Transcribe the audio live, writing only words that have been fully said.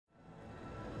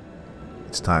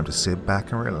it's time to sit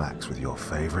back and relax with your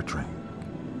favorite drink.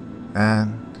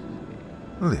 And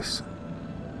listen.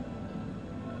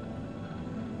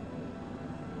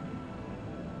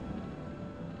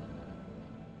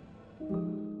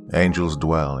 Angels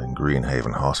dwell in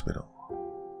Greenhaven Hospital.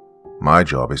 My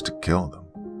job is to kill them.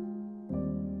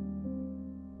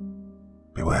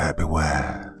 Beware,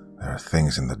 beware, there are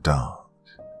things in the dark.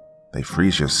 They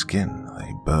freeze your skin,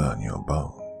 they burn your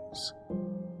bones.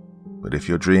 But if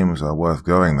your dreams are worth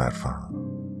going that far,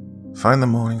 find the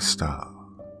morning star,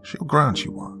 she'll grant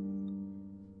you one.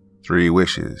 3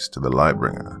 wishes to the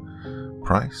Lightbringer,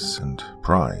 price and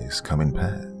prize come in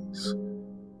pairs.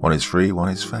 1 is free, 1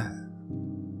 is fair.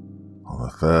 On the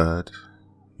 3rd,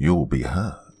 you'll be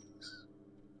hers.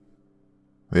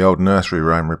 The old nursery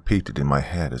rhyme repeated in my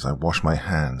head as I washed my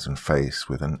hands and face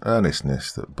with an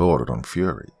earnestness that bordered on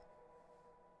fury.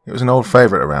 It was an old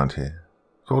favourite around here,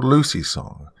 called Lucy's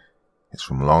Song. It's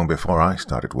from long before I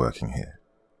started working here.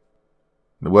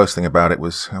 The worst thing about it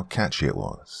was how catchy it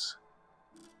was.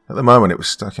 At the moment it was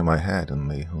stuck in my head, and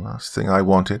the last thing I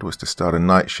wanted was to start a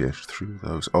night shift through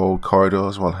those old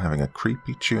corridors while having a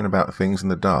creepy tune about things in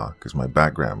the dark as my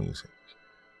background music.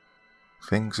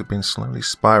 Things had been slowly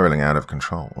spiralling out of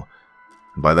control,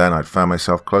 and by then I'd found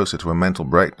myself closer to a mental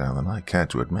breakdown than I cared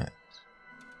to admit.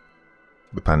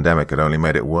 The pandemic had only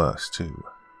made it worse, too,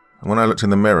 and when I looked in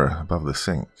the mirror above the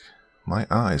sink, my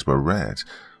eyes were red.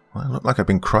 I looked like I'd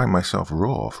been crying myself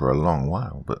raw for a long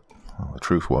while, but the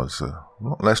truth was a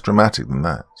lot less dramatic than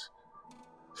that.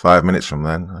 5 minutes from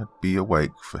then, I'd be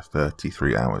awake for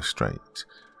 33 hours straight.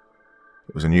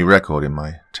 It was a new record in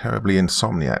my terribly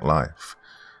insomniac life,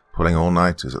 pulling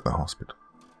all-nighters at the hospital.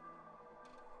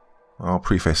 I'll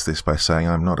preface this by saying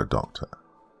I'm not a doctor.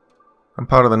 I'm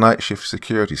part of the night shift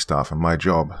security staff, and my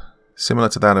job, similar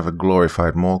to that of a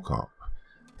glorified mall cop,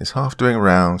 is half doing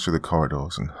rounds through the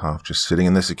corridors and half just sitting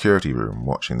in the security room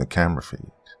watching the camera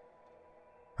feed.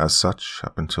 As such,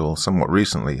 up until somewhat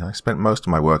recently, I spent most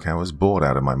of my work hours bored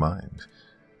out of my mind,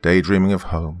 daydreaming of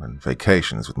home and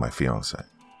vacations with my fiancée.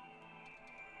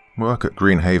 Work at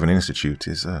Greenhaven Institute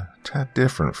is a tad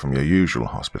different from your usual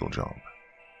hospital job.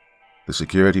 The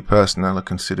security personnel are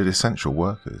considered essential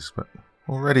workers, but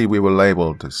already we were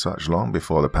labelled as such long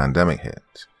before the pandemic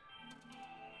hit.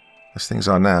 As things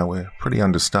are now, we're pretty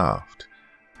understaffed,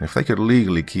 and if they could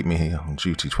legally keep me here on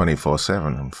duty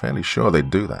 24/7, I'm fairly sure they'd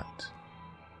do that.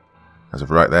 As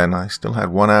of right then, I still had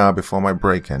 1 hour before my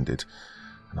break ended,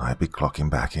 and I'd be clocking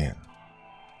back in.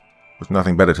 With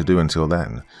nothing better to do until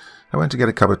then, I went to get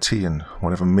a cup of tea and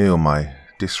whatever meal my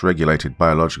dysregulated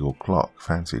biological clock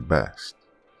fancied best.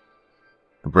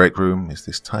 The break room is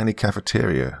this tiny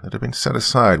cafeteria that had been set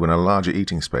aside when a larger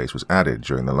eating space was added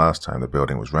during the last time the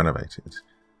building was renovated.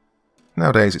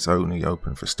 Nowadays it's only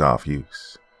open for staff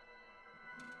use.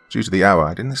 Due to the hour,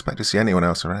 I didn't expect to see anyone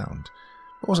else around.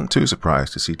 I wasn't too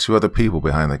surprised to see 2 other people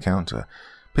behind the counter,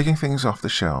 picking things off the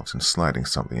shelves and sliding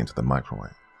something into the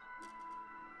microwave.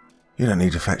 "You don't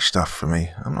need to fetch stuff for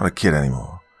me. I'm not a kid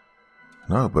anymore."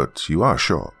 "No, but you are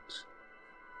short."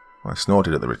 I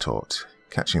snorted at the retort,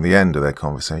 catching the end of their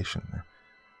conversation.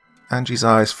 Angie's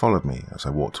eyes followed me as I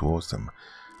walked towards them,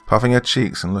 puffing her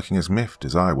cheeks and looking as miffed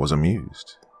as I was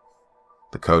amused.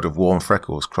 The coat of warm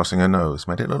freckles crossing her nose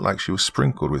made it look like she was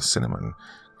sprinkled with cinnamon,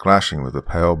 clashing with the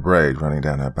pale braid running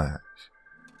down her back.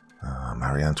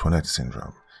 Marie Antoinette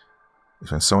syndrome.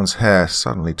 It's when someone's hair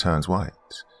suddenly turns white.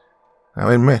 Now,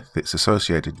 in myth, it's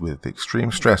associated with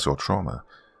extreme stress or trauma,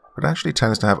 but actually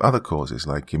tends to have other causes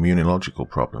like immunological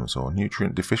problems or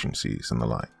nutrient deficiencies and the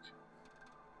like.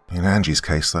 In Angie's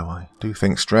case, though, I do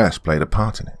think stress played a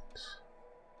part in it.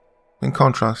 In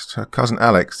contrast, her cousin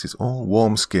Alex is all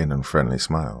warm skin and friendly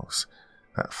smiles,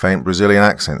 that faint Brazilian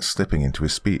accent slipping into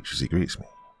his speech as he greets me.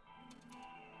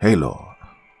 "Hey, Lord,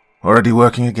 already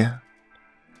working again?"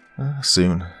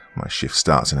 Soon. My shift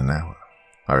starts in an hour,"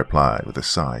 I replied with a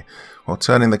sigh, while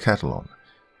turning the kettle on,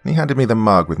 and he handed me the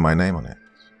mug with my name on it.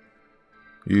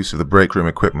 Use of the break room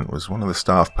equipment was one of the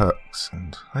staff perks,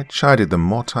 and I chided them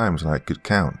more times than I could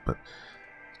count, but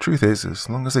the truth is, as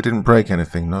long as they didn't break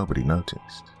anything, nobody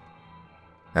noticed.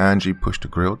 Angie pushed a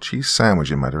grilled cheese sandwich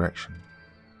in my direction.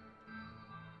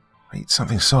 "I eat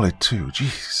something solid too,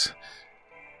 jeez."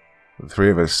 The 3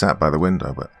 of us sat by the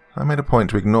window, but I made a point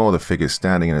to ignore the figures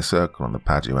standing in a circle on the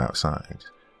patio outside.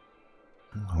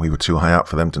 We were too high up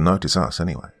for them to notice us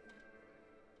anyway.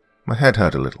 My head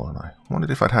hurt a little, and I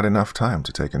wondered if I'd had enough time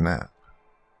to take a nap.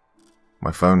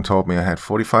 My phone told me I had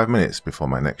 45 minutes before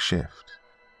my next shift.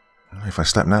 If I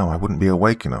slept now, I wouldn't be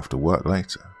awake enough to work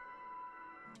later.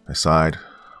 I sighed,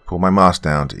 pulled my mask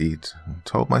down to eat, and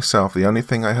told myself the only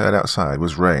thing I heard outside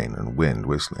was rain and wind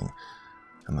whistling,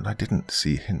 and that I didn't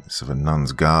see hints of a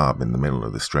nun's garb in the middle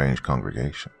of the strange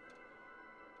congregation.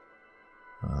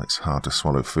 Well, it's hard to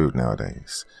swallow food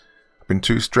nowadays. I've been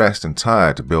too stressed and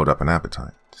tired to build up an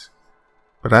appetite.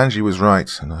 But Angie was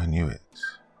right, and I knew it.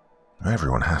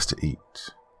 Everyone has to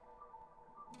eat.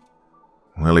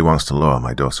 Lily wants to lower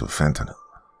my dose of fentanyl,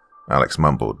 Alex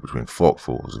mumbled between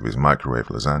forkfuls of his microwave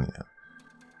lasagna.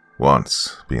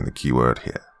 Wants being the key word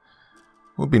here.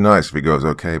 Would be nice if it goes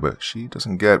okay, but she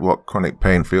doesn't get what chronic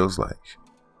pain feels like.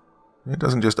 It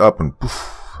doesn't just up and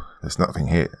poof, there's nothing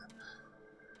here.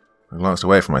 I glanced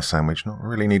away from my sandwich, not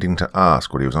really needing to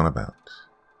ask what he was on about.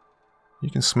 You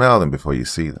can smell them before you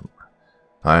see them.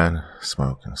 Iron,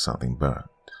 smoke, and something burnt.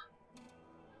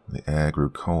 The air grew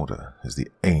colder as the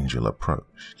angel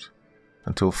approached,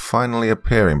 until finally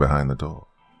appearing behind the door.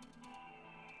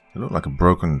 It looked like a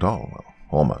broken doll, well,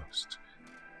 almost.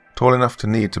 Tall enough to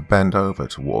need to bend over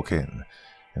to walk in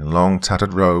long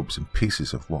tattered robes and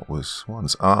pieces of what was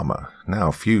once armor,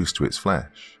 now fused to its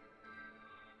flesh.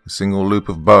 A single loop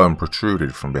of bone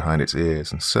protruded from behind its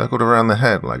ears and circled around the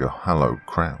head like a hallowed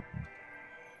crown.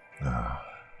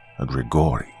 A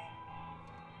Grigori.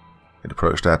 It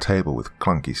approached our table with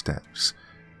clunky steps,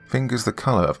 fingers the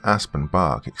color of aspen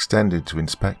bark extended to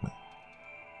inspect me.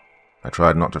 I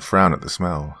tried not to frown at the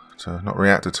smell, to not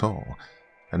react at all,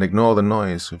 and ignore the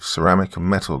noise of ceramic and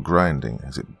metal grinding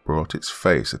as it brought its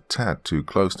face a tad too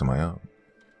close to my own.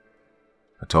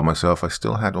 I told myself I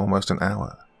still had almost an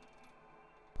hour,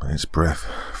 but its breath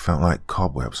felt like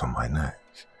cobwebs on my neck,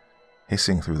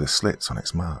 hissing through the slits on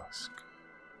its mask.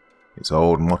 Its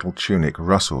old mottled tunic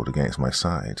rustled against my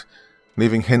side,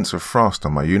 leaving hints of frost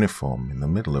on my uniform in the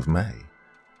middle of May.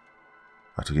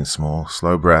 I took in small,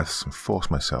 slow breaths and forced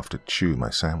myself to chew my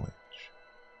sandwich.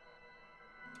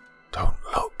 Don't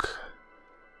look.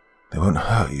 They won't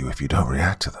hurt you if you don't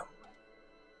react to them.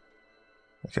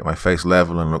 I kept my face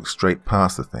level and looked straight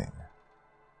past the thing.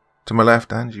 To my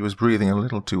left, Angie was breathing a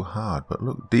little too hard, but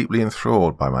looked deeply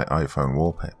enthralled by my iPhone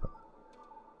wallpaper.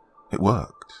 It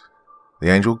worked. The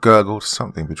angel gurgled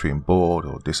something between bored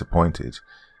or disappointed,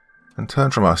 and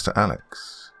turned from us to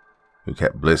Alex, who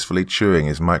kept blissfully chewing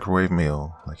his microwave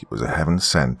meal like it was a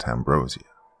heaven-sent ambrosia.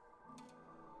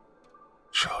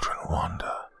 Children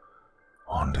wander,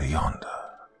 wander yonder.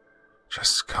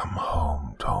 Just come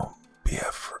home, don't be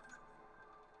afraid.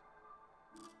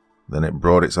 Then it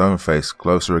brought its own face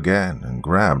closer again and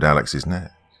grabbed Alex's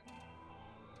neck.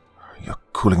 You're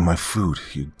cooling my food,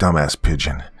 you dumbass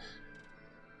pigeon.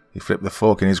 He flipped the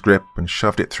fork in his grip and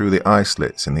shoved it through the eye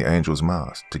slits in the angel's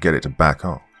mask to get it to back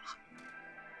off.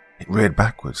 It reared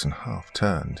backwards and half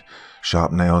turned,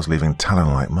 sharp nails leaving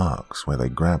talon-like marks where they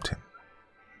grabbed him.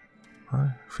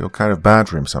 I feel kind of bad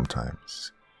for him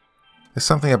sometimes. There's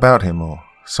something about him or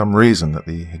some reason that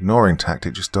the ignoring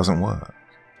tactic just doesn't work.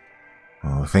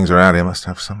 Well, the things around him must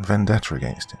have some vendetta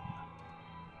against him.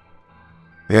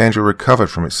 The angel recovered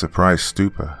from its surprised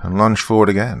stupor and lunged forward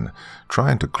again,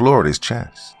 trying to claw at his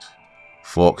chest,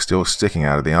 fork still sticking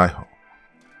out of the eye hole.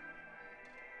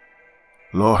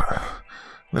 Law,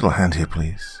 little hand here,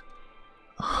 please.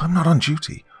 I'm not on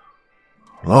duty.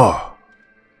 Law.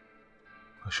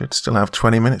 I should still have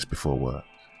 20 minutes before work.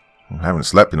 I haven't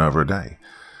slept in over a day.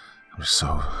 I'm just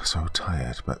so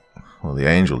tired, but, well, the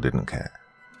angel didn't care.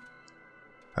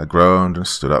 I groaned and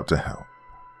stood up to help.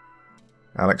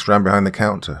 Alex ran behind the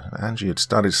counter, and Angie had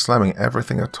started slamming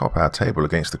everything atop our table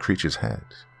against the creature's head.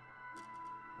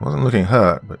 It wasn't looking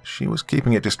hurt, but she was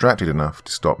keeping it distracted enough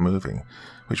to stop moving,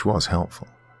 which was helpful.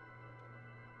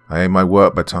 I aimed my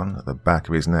work baton at the back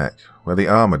of his neck, where the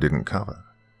armor didn't cover.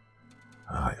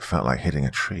 It felt like hitting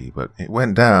a tree, but it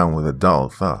went down with a dull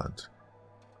thud,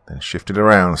 then shifted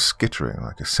around, skittering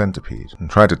like a centipede, and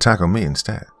tried to tackle me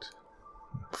instead.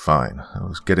 Fine, I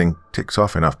was getting ticked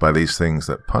off enough by these things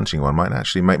that punching one might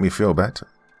actually make me feel better.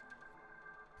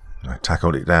 I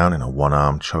tackled it down in a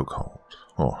one-armed chokehold,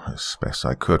 or as best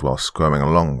I could while squirming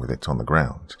along with it on the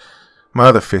ground, my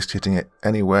other fist hitting it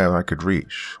anywhere I could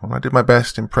reach while I did my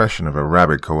best impression of a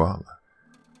rabid koala.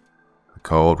 The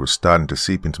cold was starting to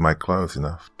seep into my clothes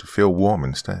enough to feel warm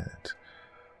instead.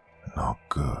 Not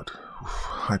good.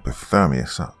 Hypothermia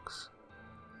sucks.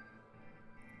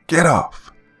 Get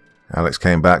off! Alex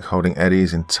came back holding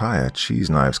Eddie's entire cheese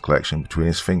knives collection between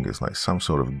his fingers like some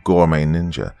sort of gourmet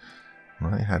ninja.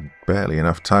 I had barely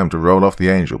enough time to roll off the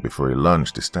angel before he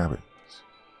lunged to stab it.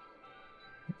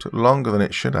 It took longer than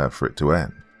it should have for it to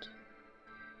end.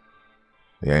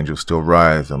 The angel still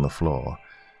writhed on the floor,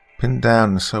 pinned down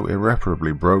and so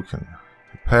irreparably broken.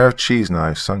 A pair of cheese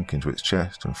knives sunk into its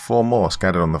chest and 4 more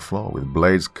scattered on the floor with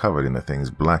blades covered in the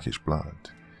thing's blackish blood.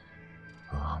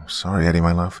 Oh, I'm sorry, Eddie,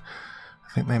 my love.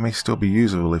 I think they may still be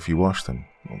usable if you wash them.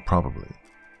 probably.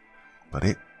 But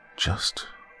it just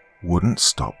wouldn't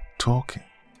stop talking.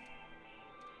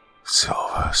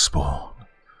 Silver spawn,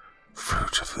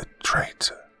 fruit of the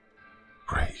traitor.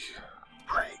 Break,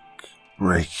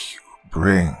 you,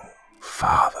 bring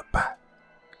father back.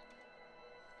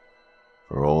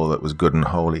 For all that was good and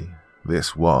holy,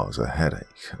 this was a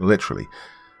headache. Literally,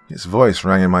 its voice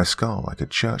rang in my skull like a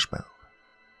church bell.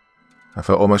 I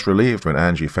felt almost relieved when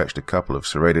Angie fetched a couple of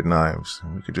serrated knives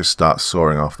and we could just start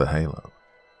sawing off the halo.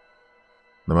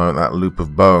 The moment that loop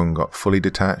of bone got fully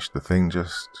detached, the thing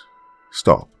just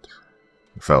stopped.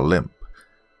 It fell limp,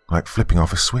 like flipping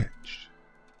off a switch.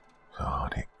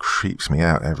 God, it creeps me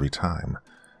out every time.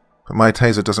 But my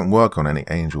taser doesn't work on any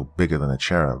angel bigger than a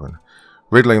cherub, and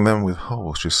riddling them with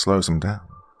holes just slows them down.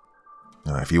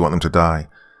 If you want them to die,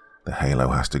 the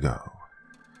halo has to go.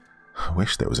 I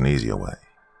wish there was an easier way.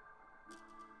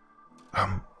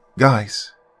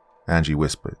 Guys, Angie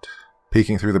whispered,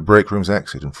 peeking through the break room's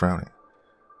exit and frowning.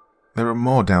 There are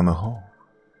more down the hall.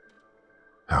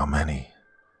 How many?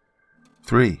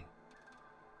 3.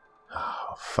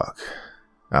 Oh, fuck,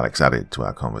 Alex added to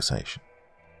our conversation.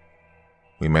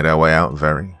 We made our way out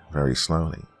very, very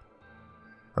slowly.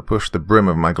 I pushed the brim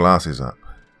of my glasses up,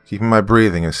 keeping my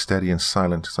breathing as steady and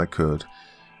silent as I could,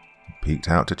 and peeked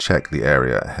out to check the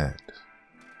area ahead.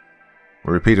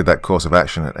 We repeated that course of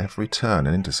action at every turn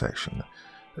and intersection,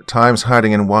 at times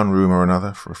hiding in one room or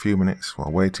another for a few minutes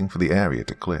while waiting for the area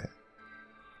to clear.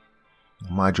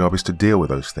 My job is to deal with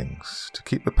those things, to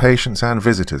keep the patients and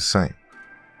visitors safe.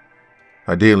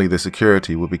 Ideally, the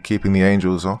security will be keeping the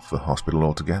angels off the hospital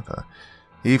altogether,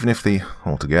 even if the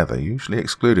altogether usually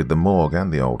excluded the morgue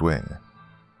and the old wing.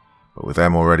 But with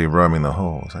them already roaming the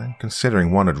halls, and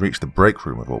considering one had reached the break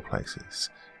room of all places,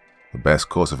 the best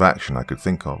course of action I could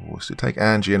think of was to take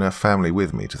Angie and her family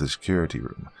with me to the security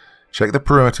room, check the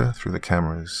perimeter through the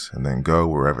cameras, and then go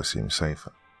wherever seemed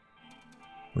safer.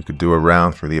 We could do a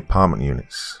round through the apartment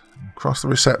units, cross the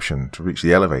reception to reach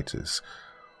the elevators,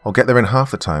 or get there in half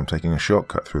the time taking a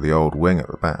shortcut through the old wing at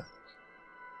the back.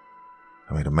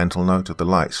 I made a mental note of the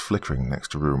lights flickering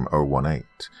next to room 018,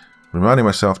 reminding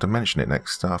myself to mention it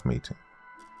next staff meeting.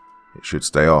 It should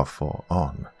stay off or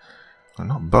on, and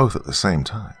not both at the same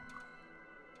time.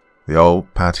 The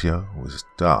old patio was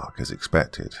dark as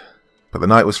expected, but the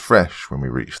night was fresh when we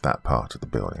reached that part of the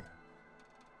building.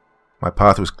 My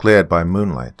path was cleared by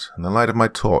moonlight and the light of my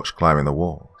torch climbing the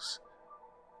walls.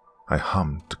 I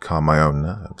hummed to calm my own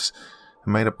nerves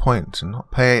and made a point to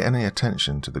not pay any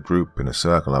attention to the group in a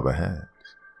circle overhead.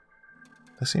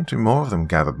 There seemed to be more of them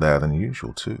gathered there than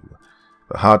usual too,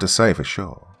 but hard to say for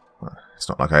sure. It's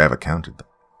not like I ever counted them.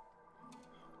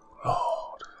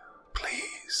 Lord,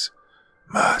 please,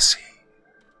 mercy.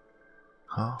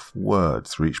 Half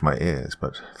words reached my ears,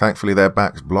 but thankfully their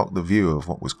backs blocked the view of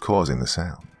what was causing the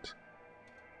sound.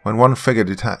 When one figure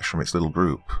detached from its little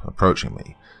group, approaching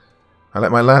me, I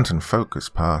let my lantern focus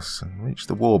past and reach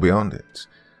the wall beyond it,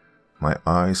 my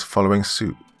eyes following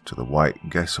suit to the white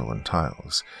gesso and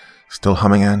tiles, still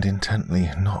humming and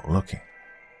intently not looking.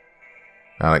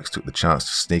 Alex took the chance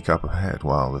to sneak up ahead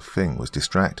while the thing was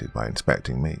distracted by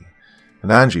inspecting me,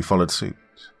 and Angie followed suit.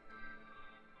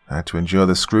 I had to endure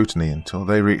the scrutiny until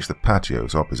they reached the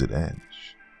patio's opposite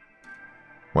edge.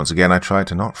 Once again I tried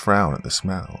to not frown at the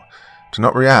smell, to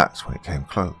not react when it came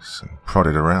close and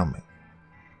prodded around me.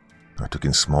 I took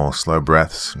in small, slow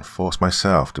breaths and forced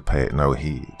myself to pay it no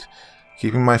heed,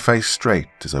 keeping my face straight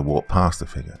as I walked past the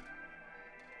figure.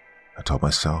 I told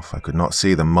myself I could not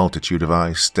see the multitude of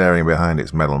eyes staring behind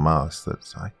its metal mask,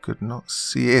 that I could not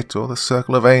see it or the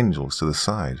circle of angels to the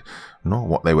side, nor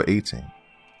what they were eating.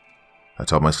 I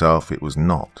told myself it was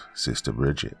not Sister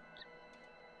Bridget.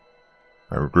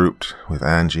 I regrouped with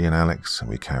Angie and Alex and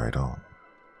we carried on.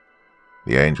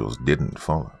 The angels didn't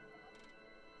follow.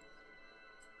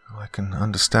 I can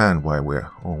understand why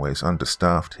we're always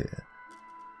understaffed here.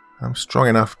 I'm strong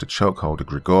enough to chokehold a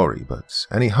Grigori, but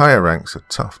any higher ranks are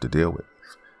tough to deal with.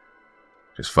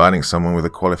 Just finding someone with the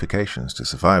qualifications to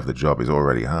survive the job is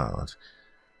already hard,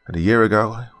 and a year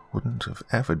ago I wouldn't have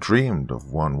ever dreamed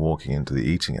of one walking into the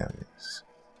eating areas.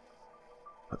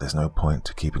 But there's no point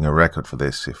to keeping a record for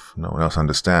this if no one else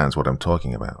understands what I'm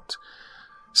talking about.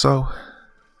 So,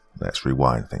 let's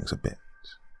rewind things a bit.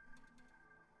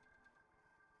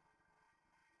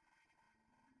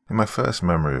 In my first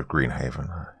memory of Greenhaven,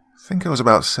 I think I was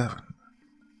about 7.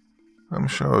 I'm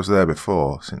sure I was there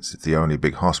before, since it's the only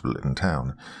big hospital in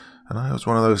town, and I was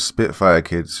one of those Spitfire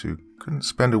kids who couldn't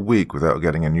spend a week without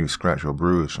getting a new scratch or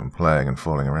bruise from playing and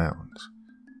falling around.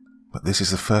 But this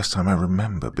is the first time I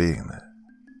remember being there.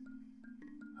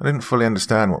 I didn't fully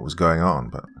understand what was going on,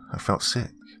 but I felt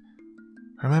sick.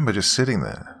 I remember just sitting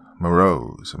there,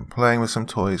 morose, and playing with some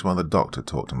toys while the doctor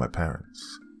talked to my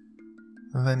parents.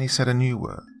 And then he said a new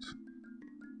word.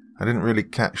 I didn't really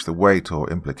catch the weight or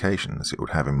implications it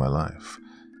would have in my life,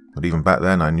 but even back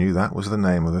then I knew that was the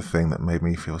name of the thing that made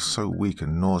me feel so weak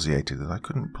and nauseated that I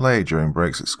couldn't play during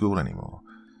breaks at school anymore,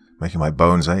 making my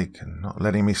bones ache and not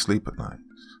letting me sleep at night.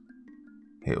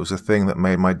 It was a thing that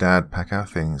made my dad pack our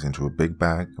things into a big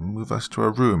bag and move us to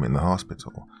a room in the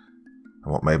hospital,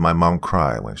 and what made my mum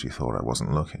cry when she thought I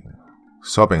wasn't looking,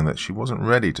 sobbing that she wasn't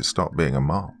ready to stop being a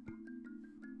mom.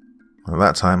 At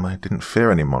that time, I didn't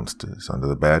fear any monsters under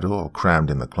the bed or crammed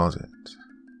in the closet.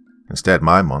 Instead,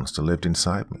 my monster lived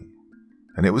inside me,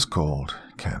 and it was called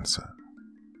cancer.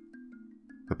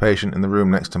 The patient in the room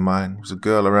next to mine was a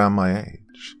girl around my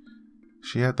age.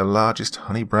 She had the largest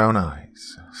honey brown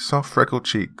eyes, soft freckled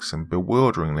cheeks, and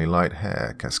bewilderingly light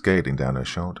hair cascading down her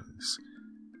shoulders.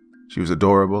 She was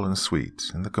adorable and sweet,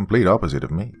 and the complete opposite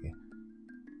of me.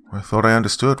 I thought I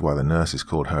understood why the nurses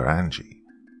called her Angie.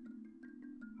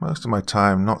 Most of my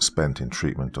time not spent in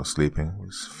treatment or sleeping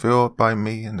was filled by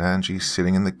me and Angie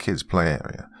sitting in the kids' play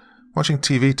area, watching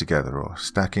TV together or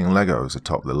stacking Legos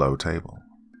atop the low table.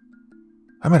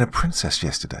 "I met a princess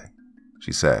yesterday,"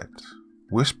 she said,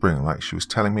 whispering like she was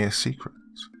telling me a secret.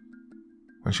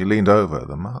 When she leaned over,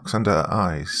 the marks under her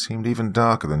eyes seemed even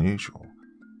darker than usual.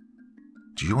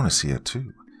 "Do you want to see her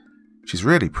too? She's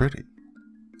really pretty."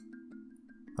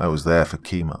 I was there for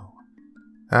chemo.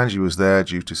 Angie was there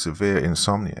due to severe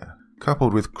insomnia,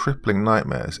 coupled with crippling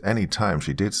nightmares any time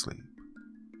she did sleep.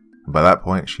 And by that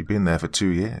point, she'd been there for 2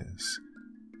 years.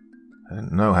 I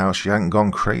didn't know how she hadn't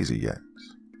gone crazy yet.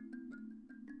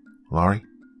 "Laurie,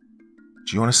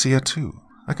 do you want to see her too?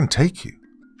 I can take you,"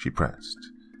 she pressed.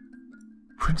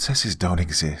 "Princesses don't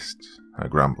exist," I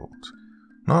grumbled.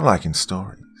 "Not like in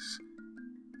stories.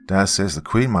 Dad says the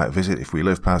Queen might visit if we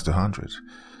live past 100,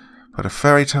 but a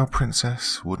fairy tale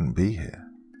princess wouldn't be here."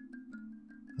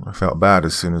 I felt bad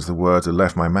as soon as the words had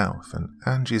left my mouth, and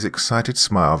Angie's excited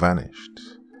smile vanished.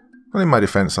 Well, in my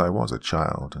defense, I was a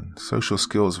child, and social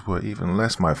skills were even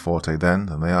less my forte then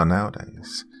than they are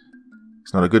nowadays.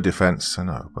 It's not a good defense, I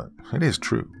know, but it is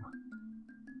true.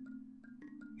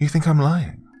 "You think I'm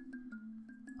lying?"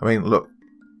 "I mean, look,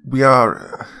 we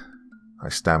are..." I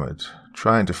stammered,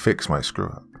 trying to fix my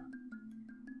screw-up.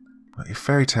 "If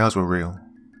fairy tales were real,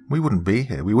 we wouldn't be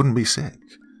here, we wouldn't be sick.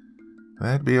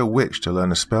 There'd be a witch to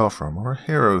learn a spell from, or a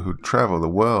hero who'd travel the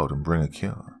world and bring a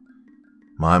cure.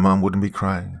 My mum wouldn't be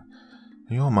crying,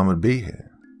 and your mum would be here,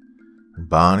 and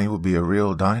Barney would be a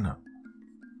real dino."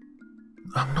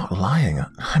 "I'm not lying,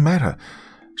 I met her.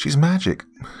 She's magic.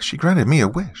 She granted me a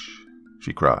wish,"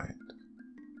 she cried.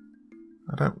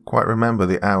 I don't quite remember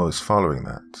the hours following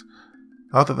that,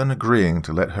 other than agreeing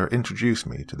to let her introduce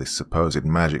me to this supposed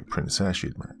magic princess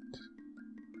she'd met.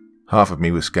 Half of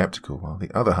me was skeptical, while the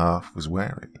other half was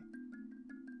wary.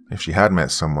 If she had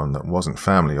met someone that wasn't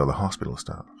family or the hospital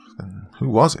staff, then who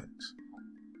was it?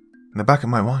 In the back of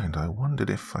my mind, I wondered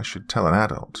if I should tell an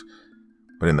adult,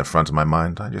 but in the front of my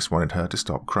mind, I just wanted her to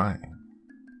stop crying.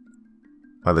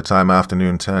 By the time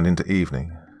afternoon turned into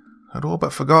evening, I'd all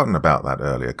but forgotten about that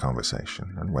earlier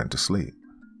conversation and went to sleep,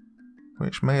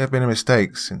 which may have been a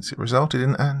mistake since it resulted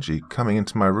in Angie coming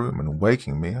into my room and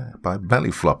waking me by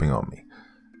belly flopping on me.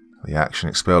 The action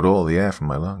expelled all the air from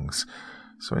my lungs,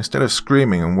 so instead of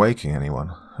screaming and waking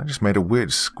anyone, I just made a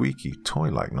weird squeaky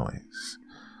toy-like noise.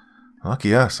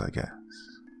 Lucky us, I guess.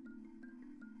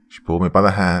 She pulled me by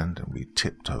the hand and we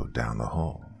tiptoed down the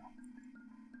hall.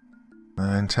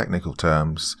 In technical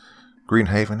terms,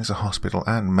 Greenhaven is a hospital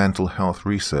and mental health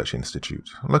research institute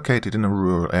located in a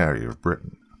rural area of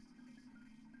Britain.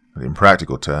 But in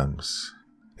practical terms,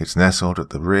 it's nestled at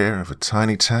the rear of a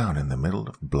tiny town in the middle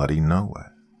of bloody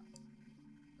nowhere.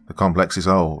 The complex is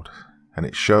old, and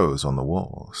it shows on the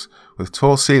walls, with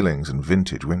tall ceilings and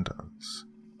vintage windows.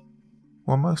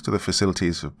 While most of the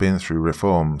facilities have been through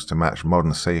reforms to match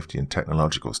modern safety and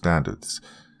technological standards,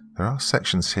 there are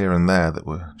sections here and there that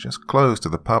were just closed to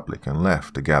the public and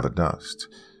left to gather dust,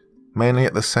 mainly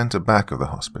at the centre back of the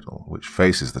hospital, which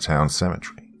faces the town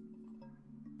cemetery.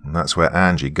 And that's where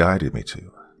Angie guided me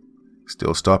to,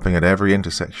 still stopping at every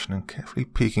intersection and carefully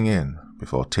peeking in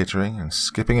before tittering and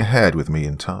skipping ahead with me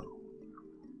in tow.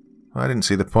 I didn't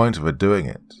see the point of her doing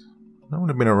it. No one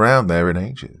had been around there in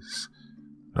ages.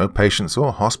 No patients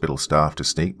or hospital staff to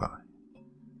sneak by.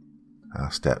 Our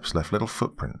steps left little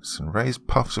footprints and raised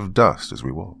puffs of dust as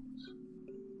we walked.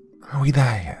 "Are we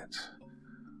there yet?"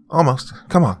 "Almost.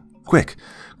 Come on. Quick.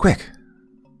 Quick."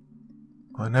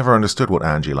 I never understood what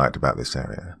Angie liked about this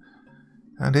area,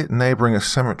 and it neighbouring a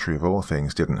cemetery of all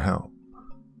things didn't help.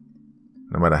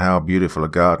 No matter how beautiful a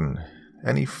garden,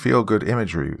 any feel-good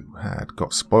imagery had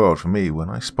got spoiled for me when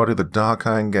I spotted the dark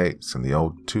iron gates and the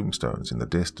old tombstones in the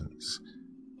distance.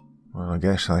 Well, I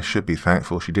guess I should be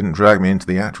thankful she didn't drag me into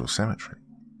the actual cemetery.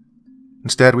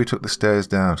 Instead, we took the stairs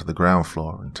down to the ground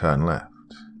floor and turned left,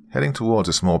 heading towards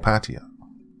a small patio.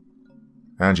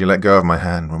 Angie let go of my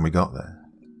hand when we got there.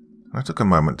 I took a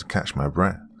moment to catch my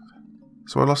breath,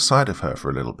 so I lost sight of her for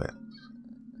a little bit.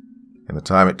 In the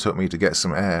time it took me to get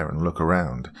some air and look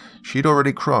around, she'd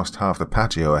already crossed half the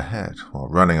patio ahead while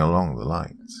running along the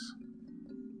lights.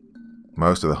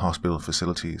 Most of the hospital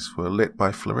facilities were lit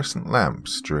by fluorescent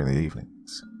lamps during the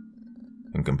evenings.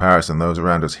 In comparison, those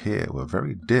around us here were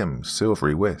very dim,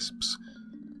 silvery wisps,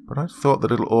 but I thought the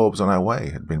little orbs on our way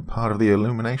had been part of the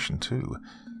illumination too,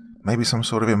 maybe some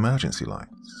sort of emergency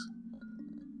lights.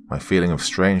 My feeling of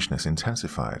strangeness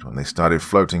intensified when they started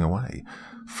floating away,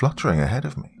 fluttering ahead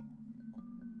of me.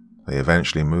 They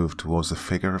eventually moved towards the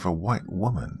figure of a white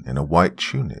woman in a white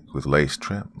tunic with lace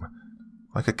trim,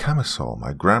 like a camisole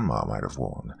my grandma might have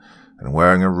worn, and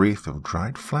wearing a wreath of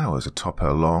dried flowers atop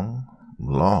her long,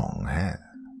 long hair.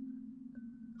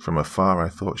 From afar I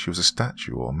thought she was a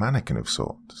statue or mannequin of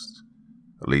sorts,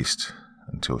 at least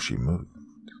until she moved.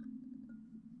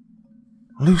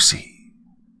 "Lucy!"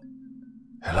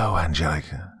 "Hello,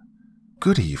 Angelica.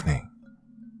 Good evening,"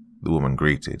 the woman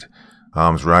greeted,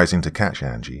 arms rising to catch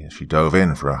Angie as she dove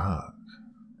in for a hug.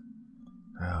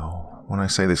 Now, when I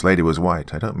say this lady was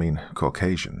white, I don't mean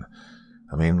Caucasian.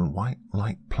 I mean white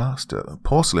like plaster,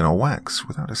 porcelain or wax,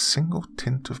 without a single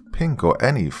tint of pink or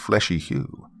any fleshy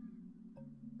hue.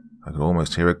 I could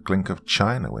almost hear a clink of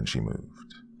china when she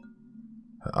moved.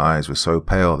 Her eyes were so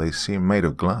pale they seemed made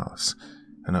of glass,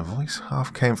 and her voice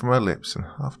half came from her lips and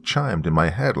half chimed in my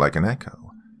head like an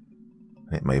echo.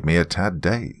 It made me a tad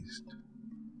dazed.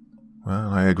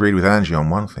 Well, I agreed with Angie on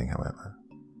one thing, however.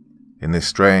 In this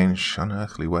strange,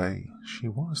 unearthly way, she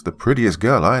was the prettiest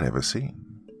girl I'd ever seen.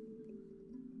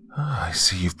 "I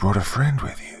see you've brought a friend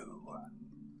with you."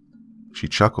 She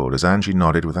chuckled as Angie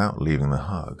nodded without leaving the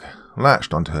hug,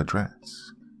 latched onto her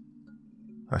dress.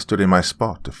 I stood in my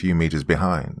spot a few meters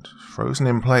behind, frozen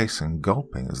in place and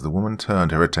gulping as the woman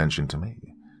turned her attention to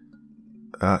me.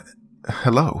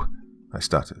 Hello," I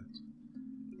stuttered.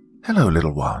 "Hello,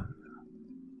 little one."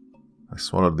 I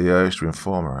swallowed the urge to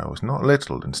inform her I was not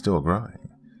little and still growing.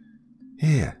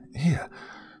 Here,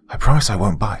 I promise I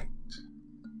won't bite."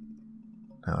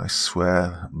 Now I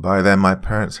swear, by then my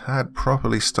parents had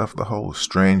properly stuffed the whole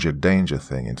stranger danger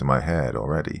thing into my head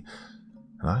already,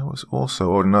 and I was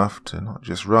also old enough to not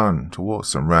just run towards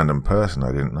some random person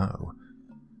I didn't know.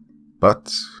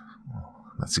 But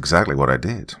that's exactly what I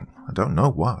did. I don't know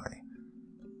why.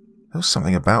 There was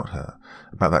something about her,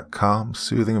 about that calm,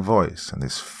 soothing voice and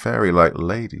this fairy-like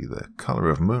lady the color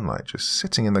of moonlight just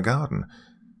sitting in the garden.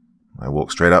 I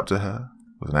walked straight up to her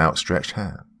with an outstretched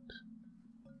hand.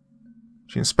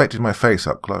 She inspected my face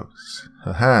up close,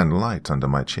 her hand light under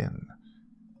my chin.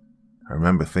 I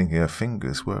remember thinking her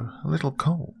fingers were a little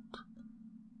cold.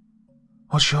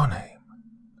 "What's your name?"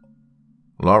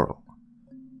 "Laurel."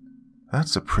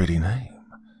 "That's a pretty name.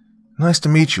 Nice to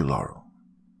meet you, Laurel."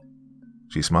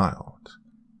 She smiled.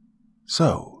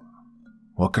 "So,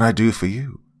 what can I do for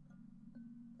you?"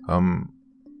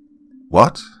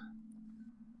 What?"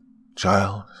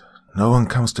 "Child, no one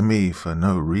comes to me for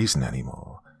no reason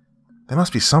anymore. There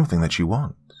must be something that you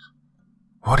want.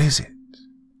 What is it?"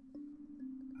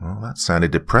 Well, that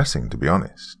sounded depressing, to be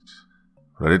honest,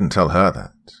 but I didn't tell her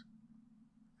that.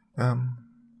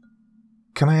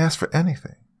 Can I ask for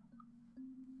anything?"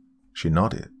 She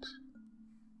nodded.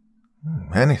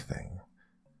 "Anything?"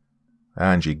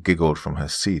 Angie giggled from her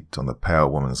seat on the pale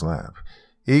woman's lap,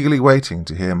 eagerly waiting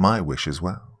to hear my wish as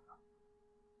well.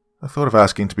 I thought of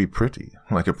asking to be pretty,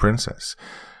 like a princess,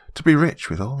 to be rich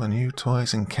with all the new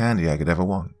toys and candy I could ever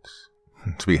want,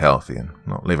 to be healthy and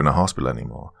not live in a hospital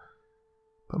anymore.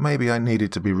 But maybe I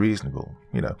needed to be reasonable,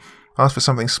 ask for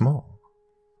something small.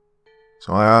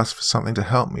 So I asked for something to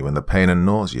help me when the pain and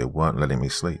nausea weren't letting me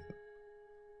sleep.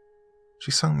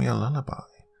 She sung me a lullaby,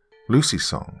 Lucy's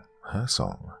song, her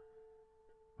song.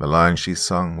 The lines she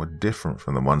sung were different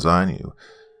from the ones I knew,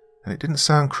 and it didn't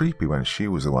sound creepy when she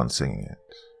was the one singing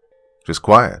it. Just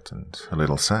quiet and a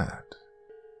little sad.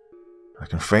 I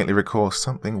can faintly recall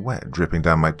something wet dripping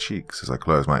down my cheeks as I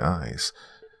closed my eyes,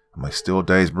 and my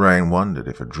still-dazed brain wondered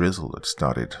if a drizzle had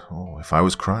started, or if I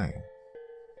was crying.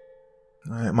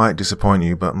 It might disappoint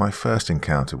you, but my first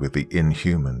encounter with the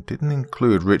inhuman didn't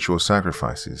include ritual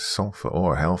sacrifices, sulfur,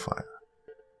 or hellfire.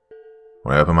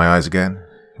 When I opened my eyes again,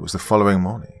 it was the following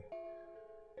morning.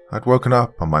 I'd woken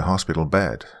up on my hospital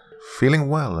bed, feeling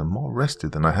well and more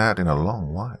rested than I had in a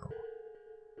long while.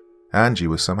 Angie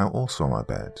was somehow also on my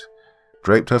bed,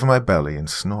 draped over my belly and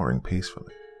snoring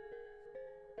peacefully.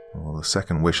 Well, the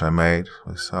second wish I made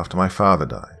was after my father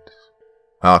died.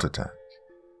 Heart attack.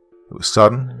 It was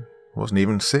sudden, it wasn't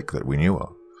even sick that we knew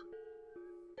of.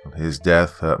 Well, his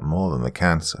death hurt more than the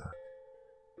cancer.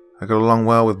 I got along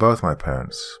well with both my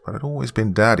parents, but I'd always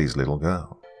been Daddy's little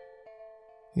girl.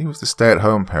 He was the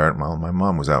stay-at-home parent while my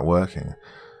mum was out working,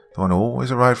 the one who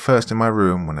always arrived first in my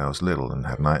room when I was little and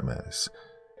had nightmares,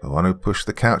 the one who pushed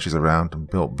the couches around and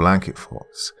built blanket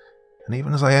forts, and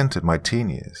even as I entered my teen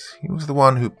years, he was the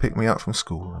one who picked me up from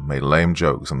school and made lame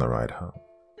jokes on the ride home.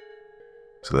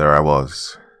 So there I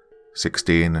was,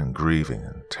 16 and grieving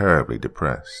and terribly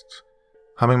depressed,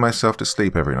 humming myself to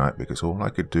sleep every night because all I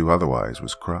could do otherwise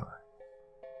was cry.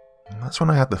 And that's when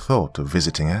I had the thought of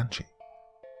visiting Angie.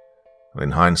 But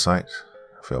in hindsight,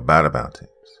 I feel bad about it.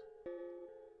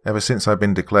 Ever since I'd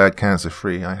been declared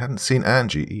cancer-free, I hadn't seen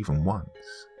Angie even once.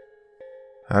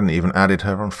 I hadn't even added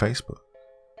her on Facebook.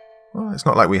 Well, it's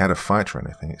not like we had a fight or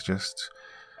anything, it's just,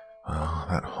 well,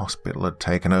 that hospital had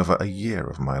taken over a year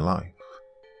of my life.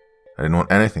 I didn't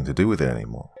want anything to do with it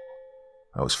anymore.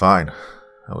 I was fine.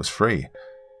 I was free.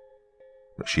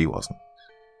 But she wasn't.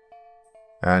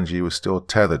 Angie was still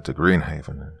tethered to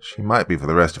Greenhaven, and she might be for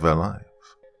the rest of her life.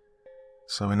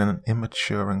 So in an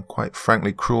immature and quite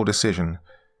frankly cruel decision,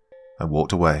 I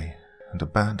walked away and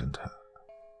abandoned her.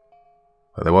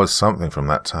 But there was something from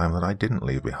that time that I didn't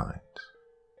leave behind.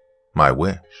 My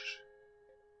wish.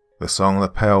 The song the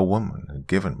pale woman had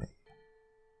given me.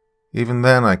 Even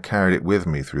then I carried it with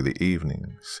me through the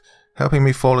evenings, helping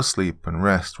me fall asleep and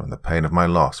rest when the pain of my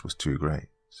loss was too great.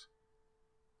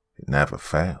 It never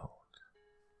failed.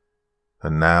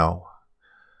 And now,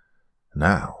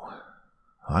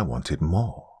 I wanted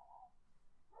more.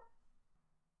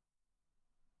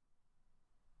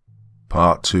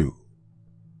 Part 2.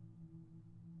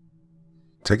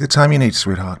 Take the time you need,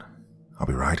 sweetheart. I'll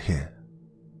be right here.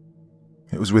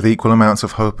 It was with equal amounts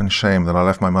of hope and shame that I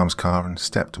left my mum's car and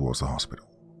stepped towards the hospital.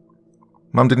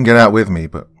 Mum didn't get out with me,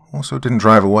 but also didn't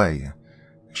drive away.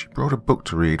 She brought a book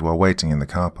to read while waiting in the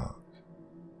car park.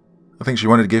 I think she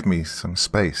wanted to give me some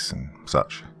space and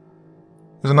such.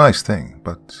 It was a nice thing,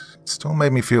 but it still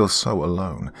made me feel so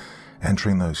alone,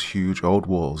 entering those huge old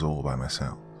walls all by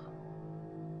myself.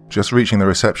 Just reaching the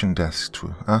reception desk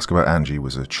to ask about Angie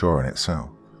was a chore in itself.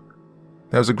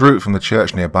 There was a group from the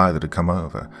church nearby that had come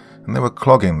over, and they were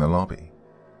clogging the lobby.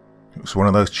 It was one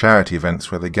of those charity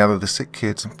events where they gather the sick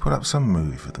kids and put up some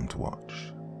movie for them to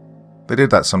watch. They did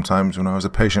that sometimes when I was a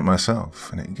patient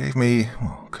myself, and it gave me,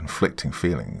 well, conflicting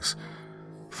feelings.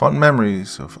 Fond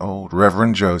memories of old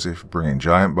Reverend Joseph bringing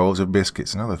giant bowls of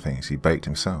biscuits and other things he baked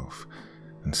himself,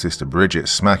 and Sister Bridget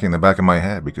smacking the back of my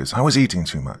head because I was eating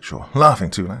too much or laughing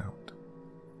too loud.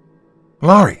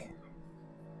 "Laurie!"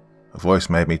 A voice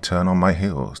made me turn on my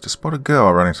heels to spot a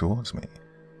girl running towards me.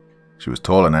 She was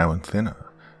taller now and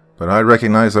thinner, but I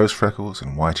recognized those freckles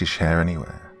and whitish hair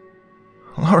anywhere.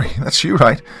 "Laurie, that's you,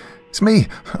 right? It's me,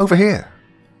 over here."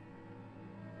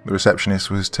 The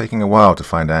receptionist was taking a while to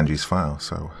find Angie's file,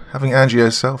 so having Angie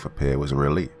herself appear was a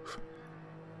relief.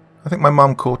 I think my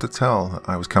mum called to tell that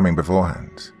I was coming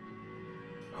beforehand.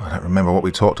 I don't remember what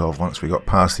we talked of once we got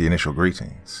past the initial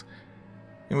greetings.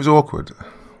 It was awkward,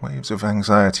 waves of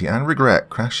anxiety and regret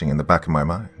crashing in the back of my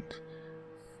mind.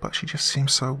 But she just seemed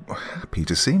so happy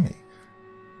to see me.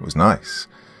 It was nice,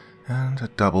 and a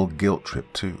double guilt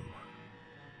trip too.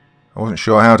 I wasn't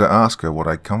sure how to ask her what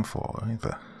I'd come for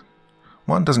either.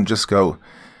 One doesn't just go,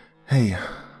 "Hey,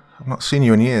 I've not seen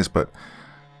you in years, but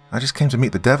I just came to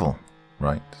meet the devil,"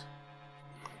 right?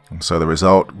 And so the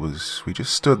result was we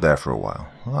just stood there for a while,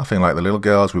 laughing like the little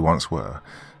girls we once were,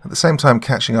 at the same time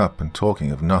catching up and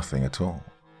talking of nothing at all.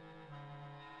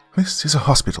 "This is a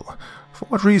hospital. For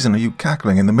what reason are you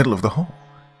cackling in the middle of the hall?"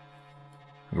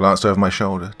 I glanced over my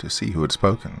shoulder to see who had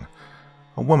spoken.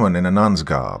 A woman in a nun's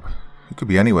garb, who could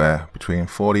be anywhere between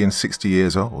 40 and 60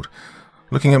 years old,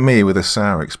 looking at me with a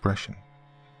sour expression.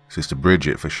 Sister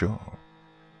Bridget for sure.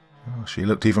 Well, she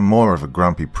looked even more of a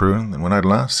grumpy prune than when I'd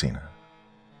last seen her.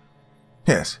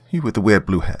 "Yes, you with the weird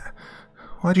blue hair.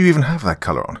 Why do you even have that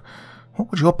colour on? What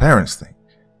would your parents think?"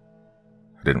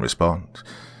 I didn't respond.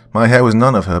 My hair was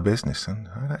none of her business, and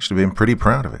I'd actually been pretty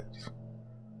proud of it.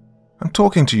 "I'm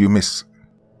talking to you, Miss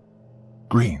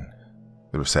Green,"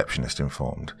 the receptionist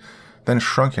informed, then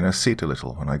shrunk in her seat a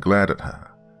little when I glared at her.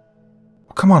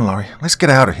 "Come on, Laurie, let's get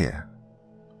out of here."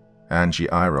 Angie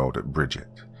eye-rolled at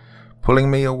Bridget,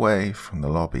 pulling me away from the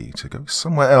lobby to go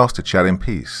somewhere else to chat in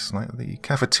peace, like the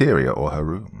cafeteria or her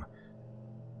room.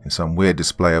 In some weird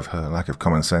display of her lack of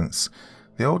common sense,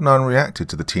 the old nun reacted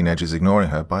to the teenagers ignoring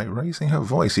her by raising her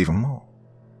voice even more.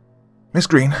 Miss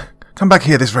Green, come back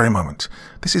here this very moment.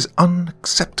 This is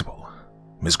unacceptable.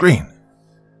 Miss Green.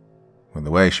 With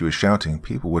the way she was shouting,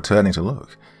 people were turning to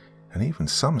look, and even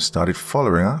some started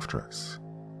following after us.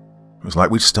 It was like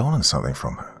we'd stolen something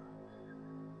from her.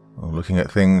 Well, looking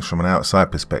at things from an outside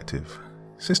perspective,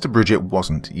 Sister Bridget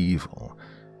wasn't evil,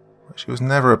 but she was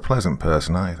never a pleasant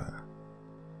person either.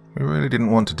 We really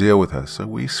didn't want to deal with her, so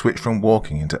we switched from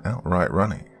walking into outright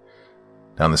running.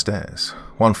 Down the stairs,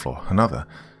 one floor, another,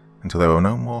 until there were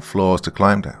no more floors to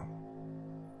climb down.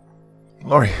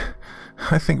 Laurie,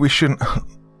 I think we shouldn't...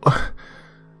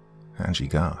 Angie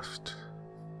gasped.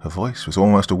 Her voice was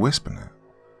almost a whisper now.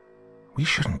 We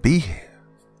shouldn't be here.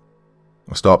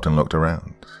 I stopped and looked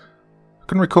around. I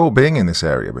couldn't recall being in this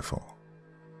area before.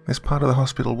 This part of the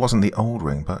hospital wasn't the old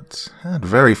wing, but had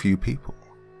very few people.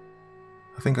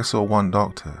 I think I saw one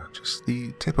doctor, just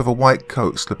the tip of a white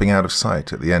coat slipping out of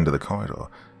sight at the end of the corridor,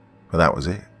 but that was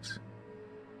it.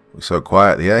 It was so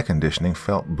quiet the air conditioning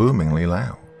felt boomingly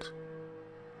loud.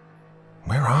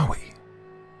 Where are we?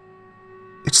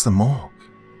 It's the morgue,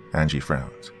 Angie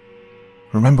frowned.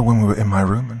 Remember when we were in my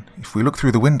room, and if we looked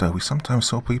through the window, we sometimes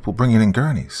saw people bringing in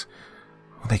gurneys.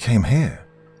 Well, they came here.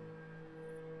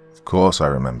 Of course I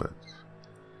remembered.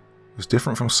 It was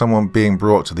different from someone being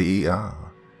brought to the ER.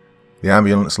 The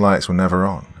ambulance lights were never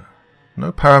on.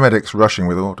 No paramedics rushing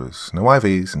with orders, no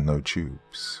IVs and no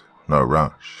tubes. No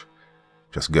rush.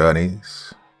 Just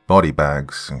gurneys, body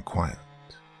bags, and quiet.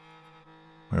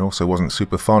 I also wasn't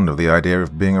super fond of the idea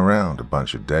of being around a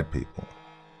bunch of dead people.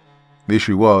 The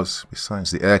issue was, besides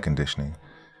the air conditioning,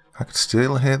 I could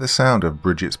still hear the sound of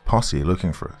Bridget's posse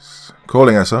looking for us,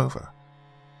 calling us over.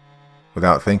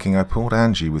 Without thinking, I pulled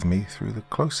Angie with me through the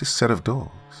closest set of doors.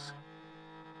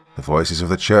 The voices of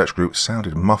the church group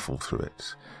sounded muffled through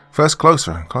it, first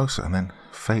closer and closer, and then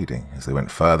fading as they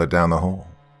went further down the hall.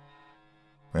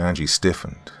 Angie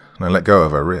stiffened, and I let go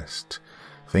of her wrist,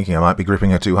 thinking I might be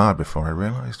gripping her too hard before I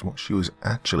realized what she was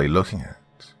actually looking at.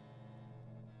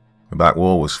 The back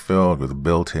wall was filled with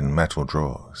built-in metal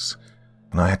drawers,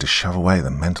 and I had to shove away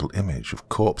the mental image of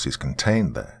corpses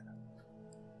contained there.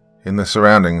 In the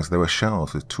surroundings there were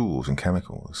shelves with tools and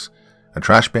chemicals, a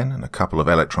trash bin and a couple of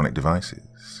electronic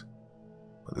devices.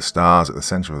 But the stars at the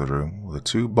center of the room were the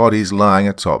two bodies lying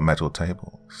atop metal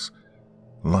tables,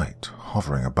 light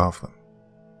hovering above them.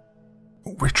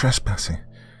 We're trespassing.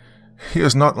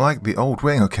 Here's not like the old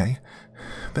wing, okay?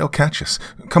 They'll catch us.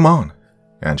 Come on,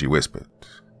 Angie whispered.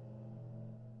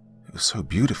 It was so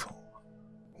beautiful.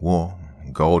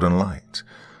 Warm, golden light,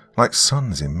 like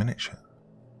suns in miniature.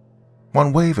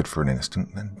 One wavered for an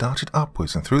instant, then darted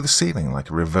upwards and through the ceiling like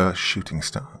a reverse shooting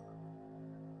star.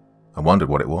 I wondered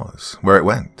what it was, where it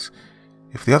went,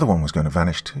 if the other one was going to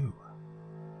vanish too.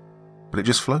 But it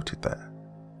just floated there.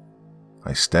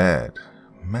 I stared,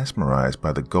 mesmerized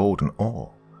by the golden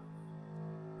orb.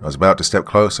 I was about to step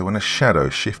closer when a shadow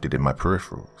shifted in my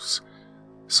peripherals.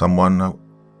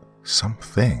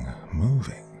 Something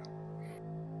moving.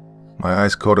 My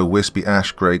eyes caught a wispy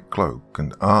ash-grey cloak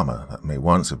and armor that may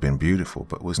once have been beautiful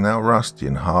but was now rusty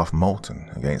and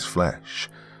half-molten against flesh,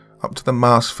 up to the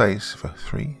masked face of a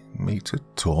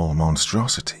 3-meter-tall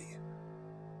monstrosity.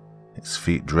 Its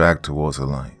feet dragged towards the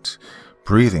light,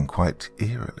 breathing quite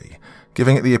eerily,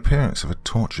 giving it the appearance of a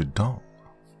tortured doll.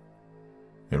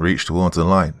 It reached towards the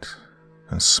light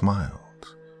and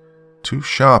smiled, too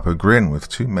sharp a grin with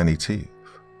too many teeth.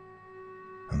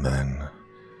 And then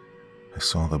I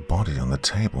saw the body on the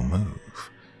table move,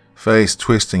 face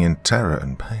twisting in terror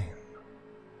and pain.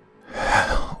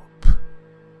 Help,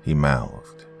 he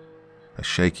mouthed, a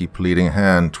shaky pleading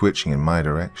hand twitching in my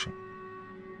direction.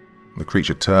 The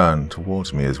creature turned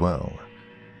towards me as well,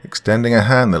 extending a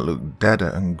hand that looked deader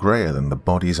and greyer than the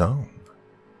body's own.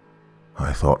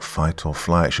 I thought fight or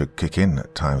flight should kick in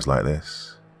at times like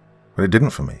this, but it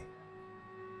didn't for me.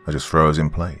 I just froze in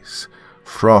place,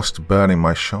 frost burning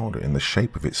my shoulder in the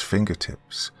shape of its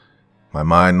fingertips, my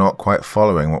mind not quite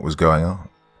following what was going on.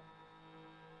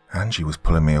 Angie was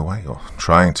pulling me away, or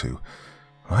trying to.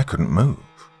 I couldn't move.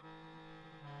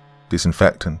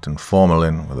 Disinfectant and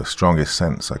formalin were the strongest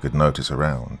scents I could notice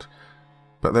around,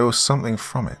 but there was something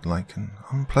from it, like an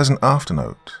unpleasant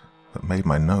afternote, that made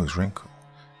my nose wrinkle.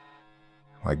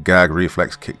 My gag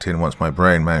reflex kicked in once my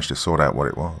brain managed to sort out what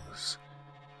it was.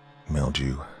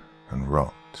 Mildew and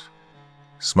rot.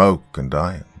 Smoke and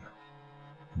iron.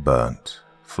 Burnt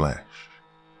flesh.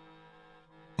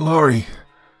 Laurie!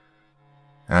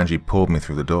 Angie pulled me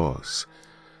through the doors.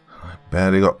 I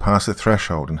barely got past the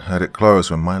threshold and heard it close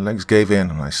when my legs gave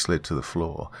in and I slid to the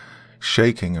floor,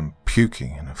 shaking and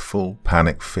puking in a full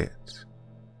panic fit.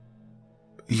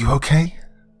 You okay?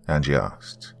 Angie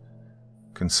asked.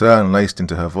 concern laced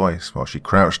into her voice while she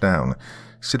crouched down,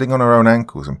 sitting on her own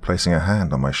ankles and placing a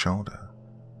hand on my shoulder.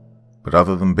 But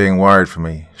other than being worried for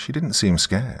me, she didn't seem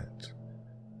scared.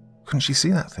 Couldn't she see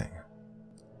that thing?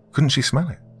 Couldn't she smell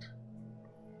it?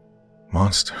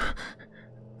 Monster.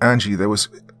 Angie, there was...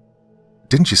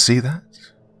 Didn't you see that?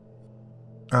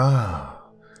 Ah.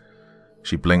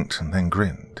 She blinked and then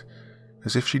grinned,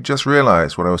 as if she'd just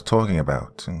realized what I was talking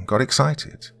about and got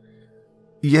excited.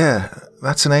 Yeah,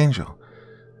 that's an angel.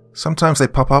 Sometimes they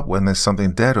pop up when there's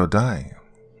something dead or dying.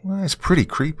 Well, it's pretty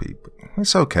creepy, but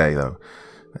it's okay, though.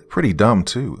 They're pretty dumb,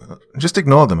 too. Just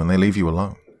ignore them and they leave you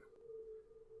alone.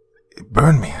 It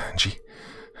burned me, Angie.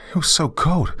 It was so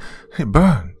cold. It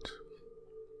burned.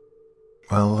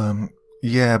 Well,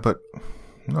 yeah, but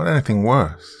not anything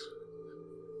worse.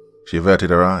 She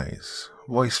averted her eyes,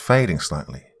 voice fading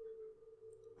slightly.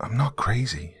 I'm not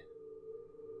crazy.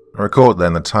 I recalled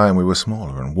then the time we were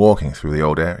smaller and walking through the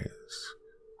old areas.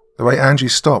 The way Angie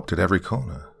stopped at every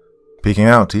corner, peeking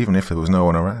out even if there was no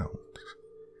one around.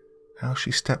 How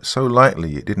she stepped so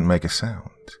lightly it didn't make a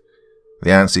sound. The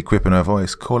antsy quip in her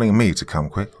voice calling me to come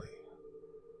quickly.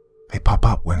 They pop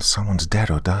up when someone's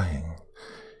dead or dying.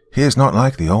 Here's not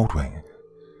like the old wing.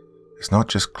 It's not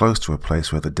just close to a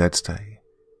place where the dead stay.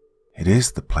 It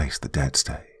is the place the dead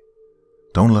stay.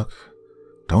 Don't look.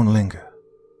 Don't linger.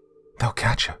 They'll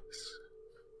catch us.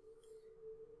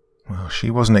 Well, she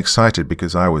wasn't excited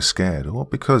because I was scared, or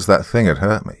because that thing had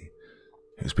hurt me.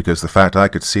 It was because the fact I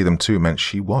could see them too meant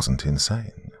she wasn't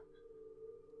insane.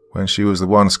 When she was the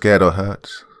one scared or hurt,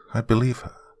 I'd believe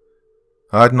her.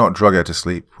 I'd not drug her to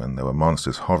sleep when there were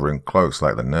monsters hovering close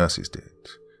like the nurses did.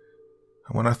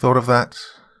 And when I thought of that,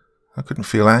 I couldn't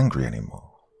feel angry anymore.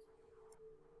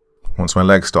 Once my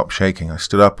legs stopped shaking, I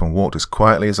stood up and walked as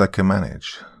quietly as I could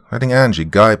manage, letting Angie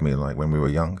guide me like when we were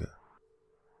younger.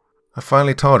 I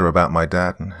finally told her about my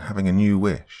dad and having a new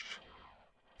wish.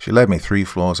 She led me 3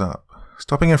 floors up,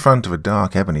 stopping in front of a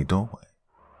dark ebony doorway.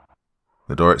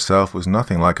 The door itself was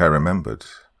nothing like I remembered,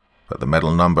 but the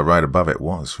metal number right above it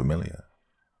was familiar.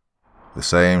 The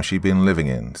same she'd been living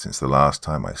in since the last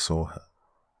time I saw her.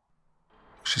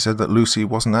 She said that Lucy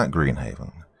wasn't at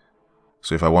Greenhaven,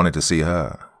 so if I wanted to see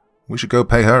her, we should go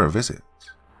pay her a visit.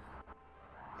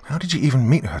 How did you even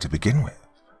meet her to begin with?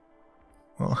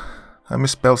 Well, I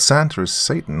misspelled Santa as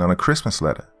Satan on a Christmas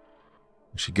letter.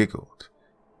 She giggled.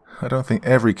 I don't think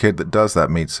every kid that does that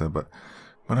meets her, but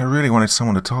I really wanted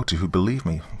someone to talk to who believed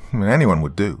me. I mean, anyone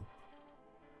would do.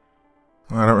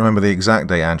 I don't remember the exact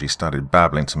day Angie started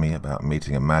babbling to me about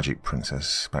meeting a magic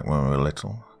princess back when we were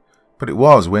little, but it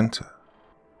was winter.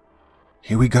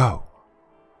 Here we go.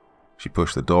 She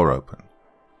pushed the door open.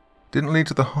 It didn't lead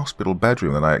to the hospital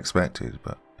bedroom that I expected,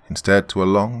 but instead to a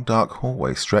long, dark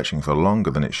hallway stretching for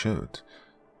longer than it should,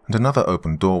 and another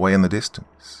open doorway in the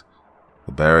distance,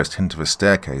 the barest hint of a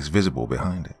staircase visible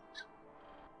behind it.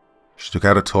 She took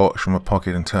out a torch from a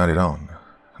pocket and turned it on,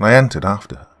 and I entered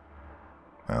after her.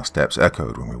 Our steps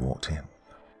echoed when we walked in.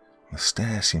 The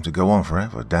stairs seemed to go on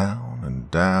forever, down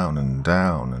and down and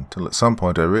down, until at some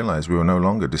point I realized we were no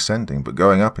longer descending, but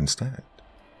going up instead.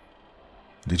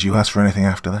 Did you ask for anything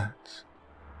after that?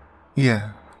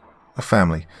 Yeah, a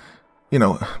family. You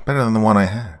know, better than the one I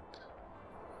had.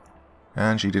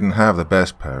 Angie didn't have the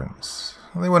best parents.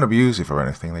 They weren't abusive or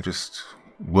anything, they just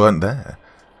weren't there.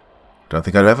 Don't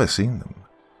think I'd ever seen them.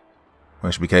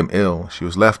 When she became ill, she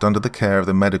was left under the care of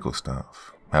the medical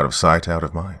staff, out of sight, out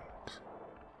of mind.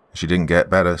 She didn't get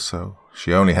better, so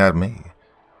she only had me.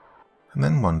 And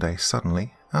then one day,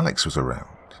 suddenly, Alex was around.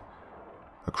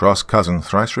 A cross cousin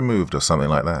thrice removed or something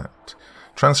like that,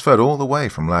 transferred all the way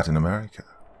from Latin America.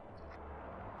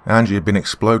 Angie had been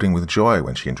exploding with joy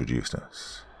when she introduced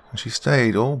us, and she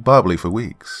stayed all bubbly for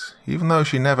weeks, even though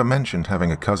she never mentioned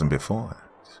having a cousin before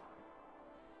that.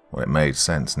 Well, it made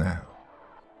sense now.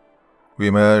 We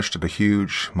emerged at a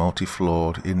huge,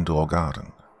 multi-floored indoor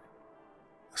garden.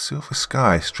 A silver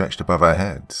sky stretched above our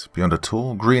heads, beyond a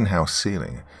tall greenhouse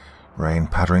ceiling, rain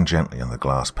pattering gently on the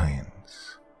glass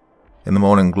panes. In the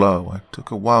morning glow, I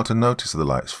took a while to notice the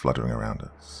lights fluttering around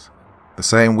us, the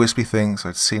same wispy things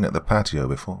I'd seen at the patio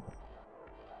before.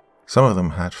 Some of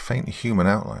them had faint human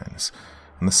outlines,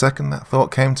 and the second that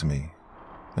thought came to me,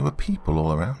 there were people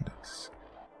all around us.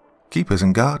 Keepers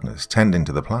and gardeners tending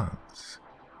to the plants.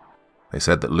 They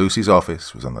said that Lucy's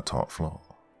office was on the top floor.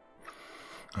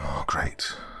 Oh,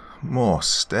 great. More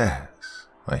stairs,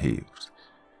 I heaved.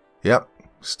 Yep,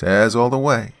 stairs all the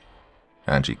way,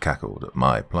 Angie cackled at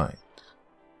my plight.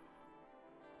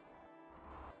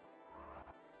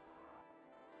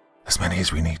 As many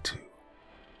as we need to.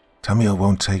 Tamil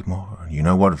won't take more, and you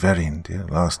know what Varian did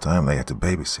last time they had to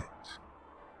babysit.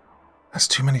 That's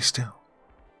too many still.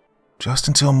 Just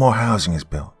until more housing is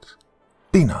built.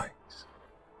 Be nice.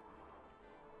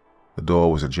 The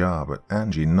door was ajar, but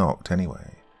Angie knocked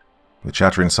anyway. The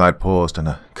chatter inside paused, and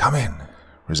a "come in"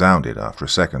 resounded after a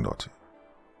second or two.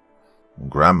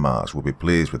 Grandmas would be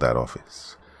pleased with that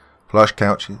office. Plush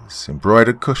couches,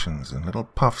 embroidered cushions, and little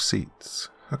puff seats.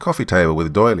 A coffee table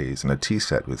with doilies and a tea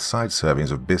set with side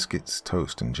servings of biscuits,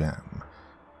 toast, and jam.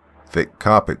 Thick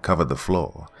carpet covered the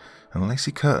floor, and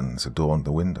lacy curtains adorned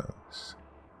the windows.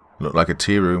 It looked like a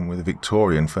tea room with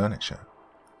Victorian furniture.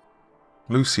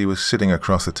 Lucy was sitting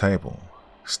across the table,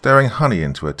 stirring honey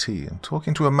into her tea and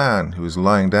talking to a man who was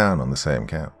lying down on the same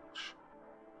couch.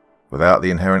 Without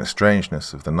the inherent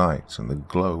strangeness of the night and the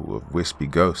glow of wispy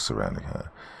ghosts surrounding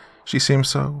her, she seemed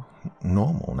so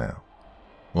normal now,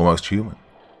 almost human.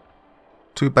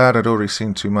 Too bad I'd already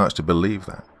seen too much to believe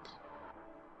that.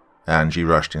 Angie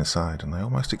rushed inside, and I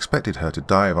almost expected her to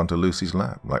dive onto Lucy's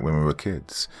lap like when we were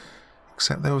kids,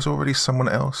 except there was already someone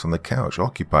else on the couch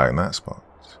occupying that spot.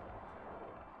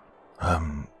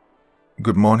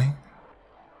 Good morning?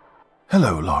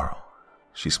 Hello, Laurel,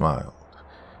 she smiled.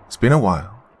 It's been a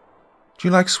while. Do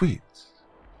you like sweets?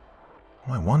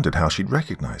 I wondered how she'd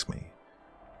recognize me.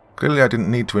 Clearly I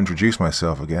didn't need to introduce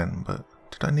myself again, but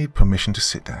did I need permission to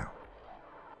sit down?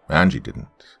 Angie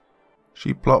didn't.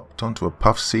 She plopped onto a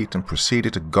puff seat and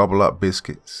proceeded to gobble up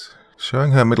biscuits,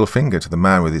 showing her middle finger to the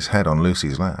man with his head on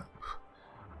Lucy's lap.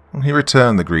 And he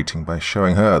returned the greeting by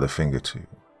showing her the finger too.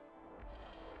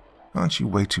 Aren't you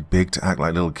way too big to act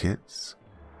like little kids?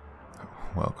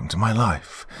 Welcome to my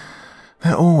life.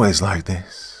 They're always like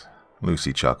this,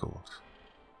 Lucy chuckled.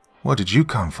 What did you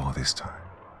come for this time?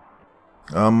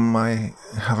 I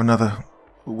have another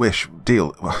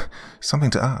deal,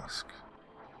 something to ask.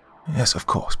 Yes, of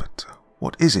course, but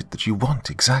what is it that you want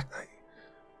exactly?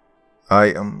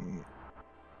 It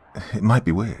might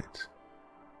be weird.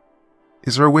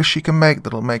 Is there a wish she can make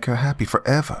that'll make her happy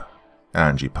forever?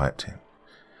 Angie piped in.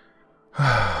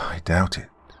 I doubt it,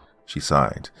 she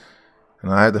sighed,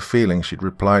 and I had the feeling she'd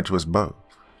replied to us both.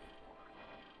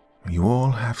 You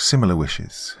all have similar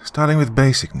wishes, starting with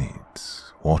basic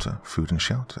needs, water, food, and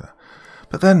shelter.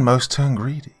 But then most turn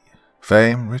greedy.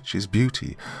 Fame, riches,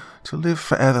 beauty, to live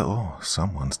forever or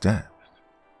someone's death.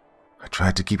 I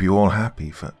tried to keep you all happy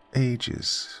for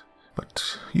ages,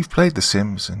 but you've played The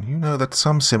Sims, and you know that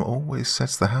some sim always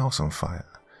sets the house on fire.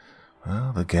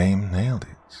 Well, the game nailed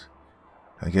it.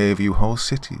 I gave you whole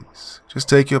cities. Just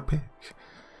take your pick.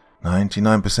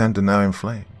 99% are now in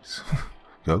flames.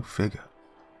 Go figure.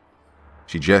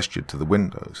 She gestured to the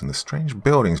windows and the strange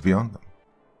buildings beyond them.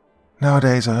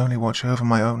 Nowadays I only watch over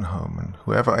my own home and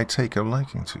whoever I take a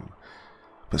liking to.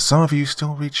 But some of you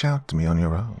still reach out to me on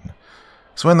your own.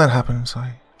 So when that happens,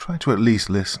 I try to at least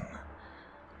listen.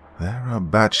 There are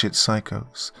batshit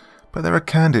psychos, but there are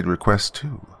candid requests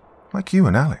too, like you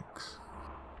and Alex.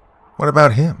 What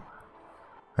about him?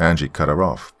 Angie cut her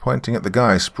off, pointing at the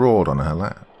guy sprawled on her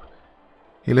lap.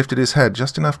 He lifted his head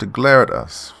just enough to glare at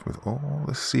us, with all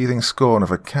the seething scorn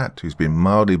of a cat who's been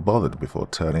mildly bothered before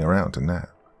turning around to nap.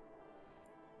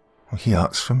 He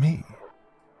asks for me.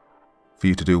 For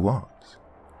you to do what?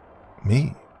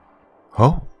 Me?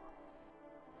 Oh.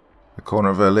 The corner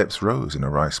of her lips rose in a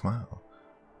wry smile.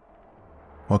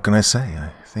 What can I say?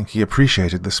 I think he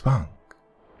appreciated the spunk.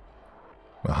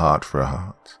 A heart for a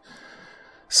heart.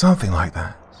 Something like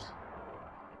that.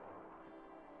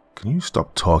 Can you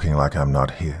stop talking like I'm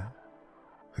not here?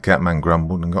 The Catman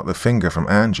grumbled and got the finger from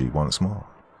Angie once more.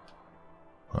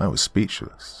 I was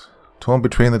speechless, torn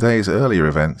between the day's earlier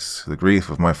events, the grief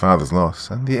of my father's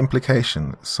loss, and the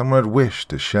implication that someone had wished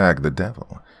to shag the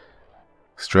devil.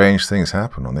 Strange things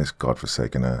happen on this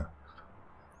godforsaken earth.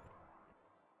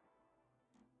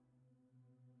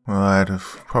 Well, I'd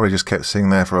have probably just kept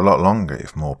sitting there for a lot longer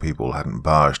if more people hadn't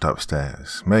barged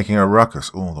upstairs, making a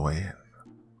ruckus all the way in.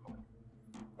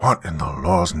 What in the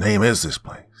law's name is this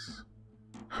place?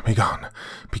 Be gone,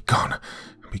 be gone,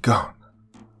 be gone.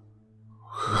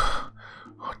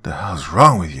 What the hell's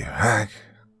wrong with you, hag?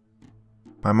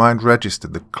 My mind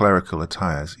registered the clerical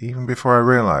attires even before I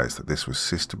realized that this was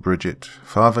Sister Bridget,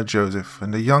 Father Joseph,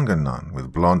 and a younger nun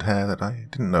with blonde hair that I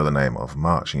didn't know the name of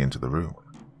marching into the room.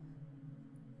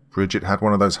 Bridget had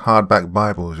one of those hardback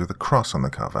Bibles with a cross on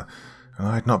the cover, and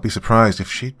I'd not be surprised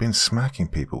if she'd been smacking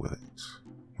people with it,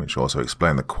 which also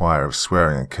explained the choir of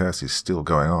swearing and curses still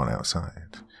going on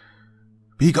outside.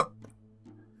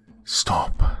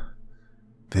 Stop.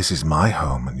 This is my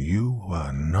home, and you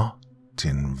were not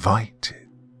invited.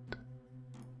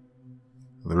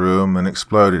 The room then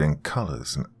exploded in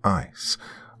colours and ice,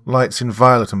 lights in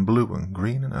violet and blue and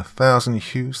green and 1,000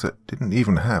 hues that didn't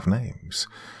even have names.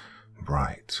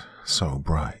 Bright, so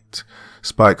bright.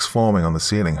 Spikes forming on the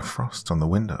ceiling, frost on the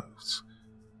windows.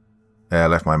 Air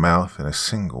left my mouth in a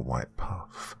single white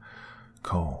puff.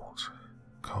 Cold,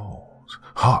 cold,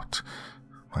 hot.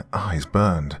 My eyes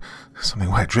burned. Something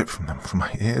white dripped from them, from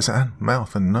my ears and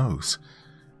mouth and nose.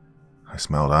 I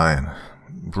smelled iron.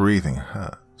 Breathing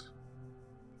hurt.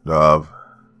 Dove,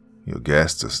 your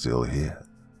guests are still here.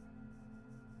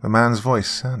 The man's voice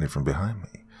sounded from behind me.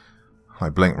 I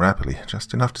blinked rapidly,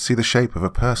 just enough to see the shape of a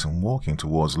person walking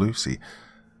towards Lucy.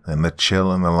 Then the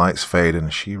chill and the lights faded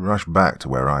and she rushed back to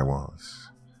where I was.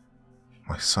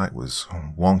 My sight was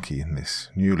wonky in this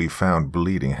newly found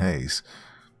bleeding haze.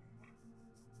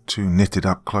 Too knitted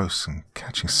up close and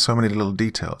catching so many little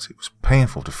details, it was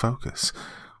painful to focus,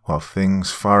 while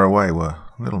things far away were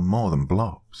little more than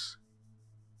blobs.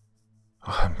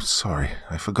 Oh, I'm sorry,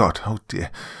 I forgot. Oh dear,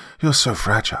 you're so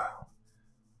fragile.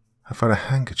 I felt a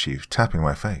handkerchief tapping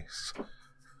my face.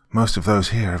 Most of those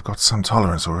here have got some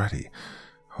tolerance already.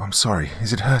 Oh, I'm sorry,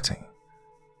 is it hurting?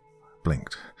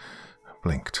 Blinked,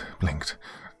 blinked, blinked.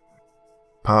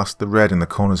 Past the red in the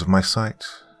corners of my sight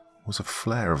was a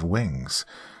flare of wings.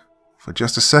 For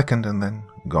just a second and then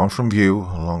gone from view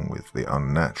along with the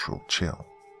unnatural chill.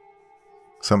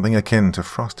 Something akin to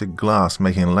frosted glass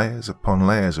making layers upon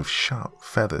layers of sharp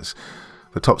feathers,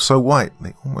 the top so white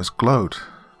they almost glowed,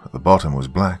 but the bottom was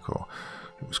black, or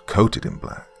it was coated in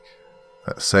black.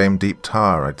 That same deep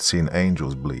tar I'd seen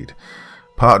angels bleed,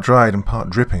 part dried and part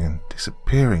dripping and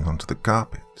disappearing onto the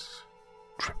carpets.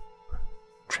 Drip,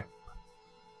 drip.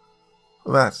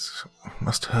 That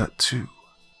must hurt too.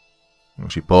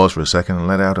 She paused for a second and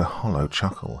let out a hollow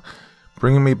chuckle,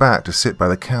 bringing me back to sit by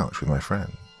the couch with my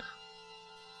friend.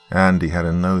 Andy had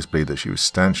a nosebleed that she was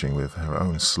stanching with her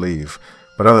own sleeve,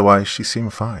 but otherwise she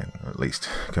seemed fine, at least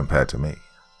compared to me.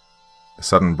 The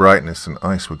sudden brightness and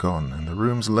ice were gone, and the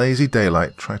room's lazy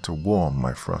daylight tried to warm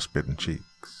my frostbitten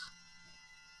cheeks.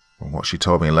 From what she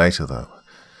told me later, though,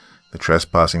 the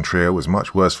trespassing trio was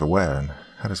much worse for wear and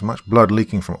had as much blood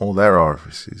leaking from all their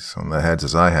orifices on their heads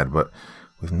as I had, but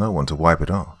with no one to wipe it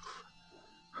off.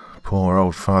 Poor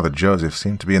old Father Joseph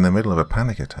seemed to be in the middle of a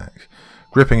panic attack,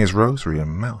 gripping his rosary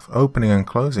and mouth opening and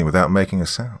closing without making a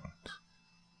sound.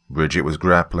 Bridget was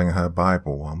grappling her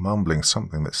Bible while mumbling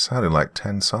something that sounded like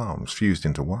 10 psalms fused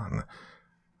into one,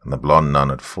 and the blonde nun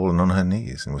had fallen on her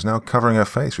knees and was now covering her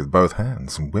face with both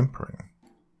hands and whimpering.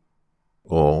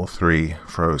 All three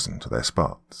frozen to their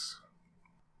spots.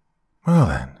 Well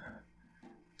then,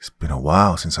 it's been a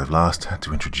while since I've last had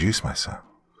to introduce myself.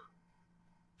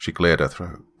 She cleared her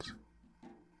throat.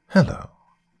 Hello.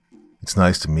 It's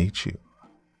nice to meet you.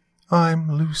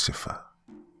 I'm Lucifer.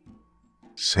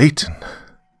 Satan,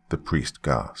 the priest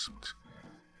gasped.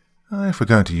 If we're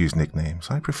going to use nicknames,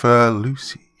 I prefer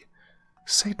Lucy.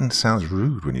 Satan sounds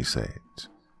rude when you say it.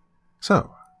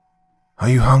 So, are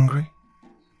you hungry?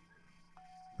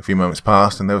 A few moments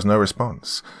passed and there was no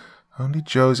response. Only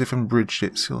Joseph and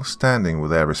Bridget still standing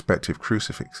with their respective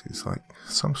crucifixes, like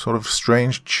some sort of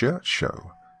strange church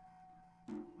show.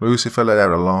 Lucifer let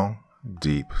out a long,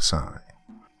 deep sigh.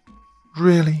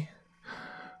 Really?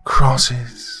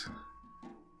 Crosses?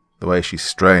 The way she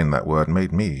strained that word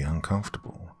made me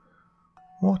uncomfortable.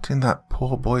 What in that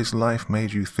poor boy's life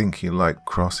made you think he liked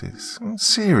crosses?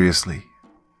 Seriously?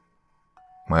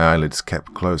 My eyelids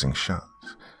kept closing shut.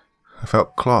 I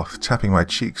felt cloth tapping my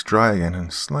cheeks dry again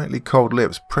and slightly cold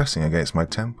lips pressing against my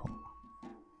temple.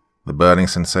 The burning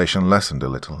sensation lessened a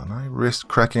little, and I risked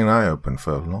cracking an eye open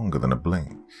for longer than a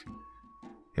blink.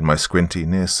 In my squinty,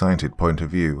 near-sighted point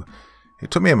of view, it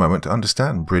took me a moment to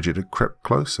understand Bridget had crept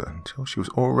closer until she was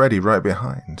already right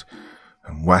behind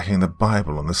and whacking the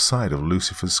Bible on the side of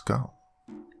Lucifer's skull.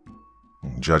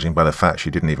 Judging by the fact she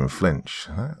didn't even flinch,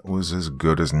 that was as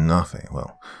good as nothing.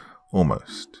 Well,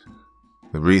 almost.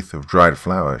 The wreath of dried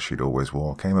flowers she'd always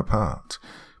wore came apart,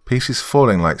 pieces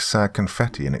falling like sad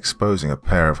confetti and exposing a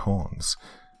pair of horns,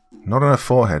 not on her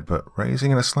forehead but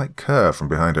raising in a slight curve from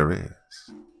behind her ears.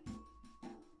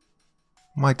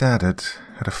 My dad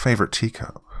had a favourite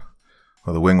teacup.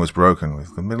 Well, the wing was broken,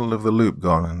 with the middle of the loop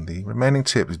gone and the remaining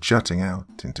tips jutting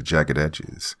out into jagged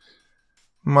edges.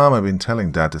 Mum had been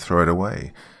telling Dad to throw it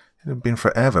away. It had been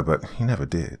forever, but he never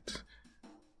did.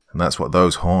 And that's what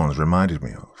those horns reminded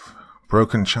me of.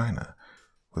 Broken china,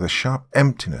 with a sharp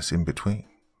emptiness in between.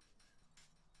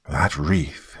 That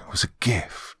wreath was a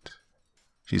gift,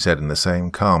 she said in the same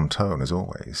calm tone as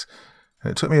always,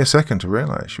 and it took me a second to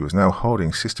realize she was now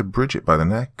holding Sister Bridget by the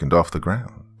neck and off the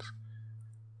ground.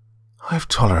 I've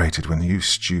tolerated when you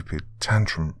stupid,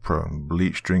 tantrum-prone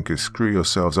bleach drinkers screw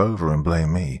yourselves over and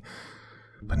blame me,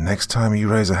 but next time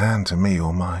you raise a hand to me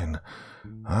or mine,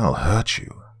 I'll hurt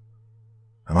you.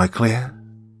 Am I clear?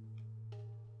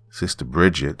 Sister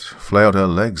Bridget flailed her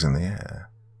legs in the air.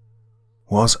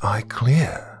 Was I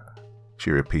clear?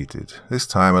 She repeated, this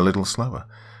time a little slower.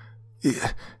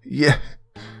 Yeah,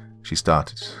 she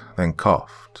started, then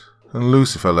coughed, and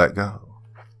Lucifer let go.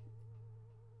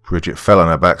 Bridget fell on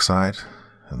her backside,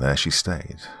 and there she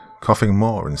stayed, coughing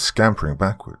more and scampering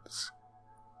backwards.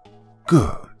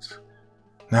 Good.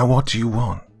 Now what do you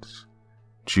want?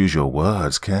 Choose your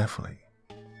words carefully.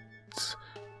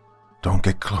 Don't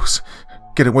get close.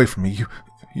 Get away from me.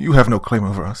 You have no claim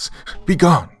over us. Be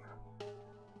gone.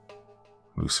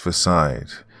 Lucifer sighed,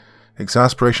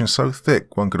 exasperation so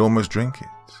thick one could almost drink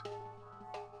it.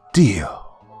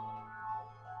 Deal.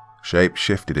 Shape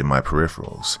shifted in my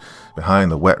peripherals,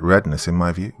 behind the wet redness in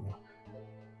my view.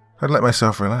 I'd let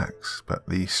myself relax, but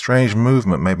the strange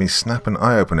movement made me snap an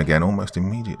eye open again almost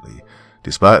immediately,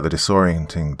 despite the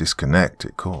disorienting disconnect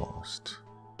it caused.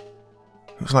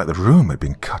 It was like the room had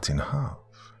been cut in half.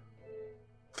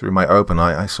 Through my open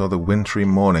eye I saw the wintry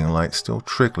morning light still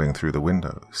trickling through the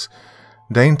windows,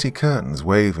 dainty curtains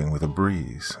waving with a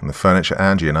breeze, and the furniture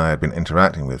Angie and I had been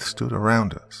interacting with stood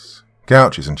around us,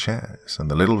 couches and chairs, and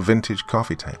the little vintage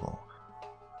coffee table.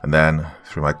 And then,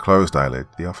 through my closed eyelid,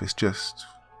 the office just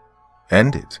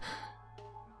ended.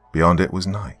 Beyond it was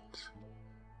night.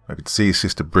 I could see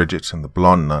Sister Bridget and the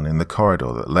blonde nun in the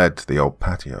corridor that led to the old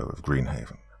patio of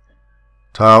Greenhaven.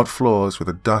 Tiled floors with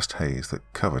a dust haze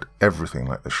that covered everything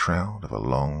like the shroud of a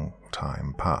long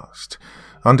time past,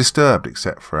 undisturbed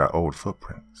except for our old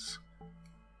footprints.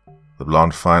 The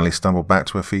blonde finally stumbled back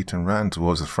to her feet and ran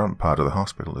towards the front part of the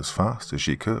hospital as fast as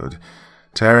she could,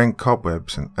 tearing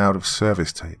cobwebs and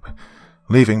out-of-service tape,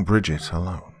 leaving Bridget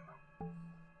alone.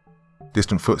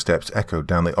 Distant footsteps echoed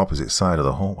down the opposite side of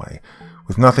the hallway,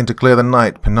 with nothing to clear the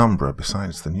night penumbra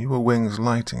besides the newer wing's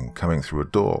lighting coming through a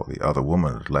door the other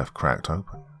woman had left cracked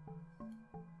open.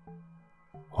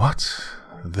 What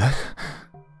the...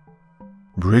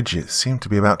 Bridget seemed to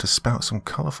be about to spout some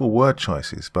colourful word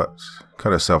choices, but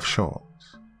cut herself short.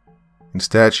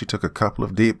 Instead, she took a couple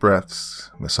of deep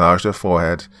breaths, massaged her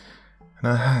forehead, and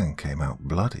her hand came out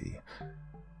bloody.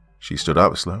 She stood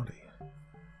up slowly.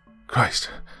 Christ,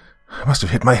 I must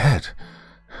have hit my head.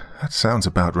 That sounds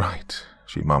about right,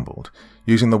 she mumbled,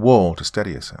 using the wall to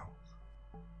steady herself.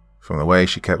 From the way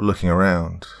she kept looking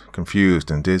around,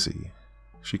 confused and dizzy,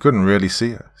 she couldn't really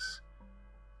see us.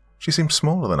 She seemed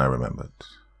smaller than I remembered,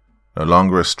 no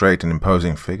longer a straight and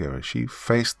imposing figure as she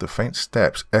faced the faint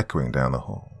steps echoing down the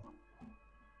hall.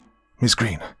 Miss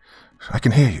Green, I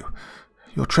can hear you.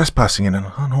 You're trespassing in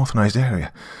an unauthorized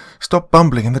area. Stop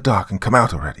bumbling in the dark and come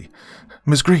out already.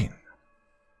 Miss Green.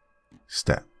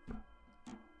 Step.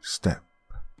 Step.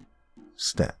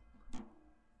 Step.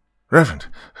 Reverend,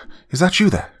 is that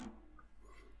you there?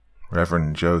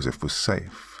 Reverend Joseph was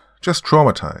safe, just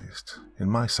traumatized, in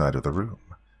my side of the room.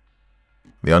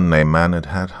 The unnamed man had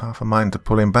had half a mind to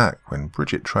pull him back when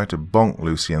Bridget tried to bonk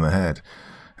Lucy in the head,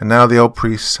 and now the old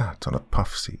priest sat on a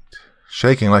puff seat,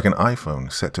 shaking like an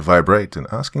iPhone set to vibrate and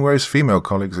asking where his female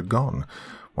colleagues had gone,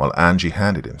 while Angie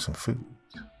handed him some food.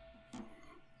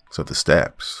 So the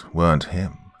steps weren't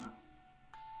him.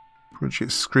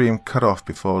 Bridget's scream cut off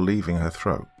before leaving her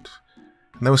throat,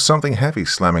 and there was something heavy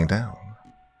slamming down.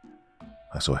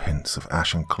 I saw hints of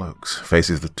ashen cloaks,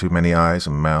 faces with too many eyes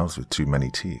and mouths with too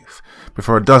many teeth,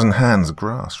 before a dozen hands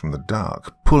grasped from the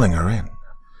dark, pulling her in.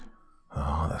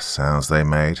 Oh, the sounds they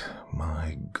made.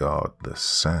 My God, the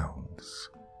sounds.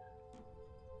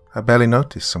 I barely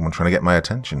noticed someone trying to get my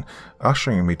attention,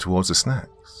 ushering me towards the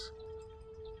snacks.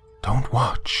 Don't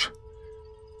watch.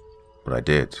 But I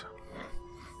did.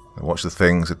 I watched the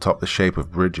things atop the shape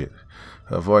of Bridget,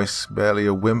 her voice barely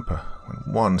a whimper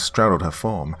when one straddled her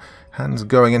form, hands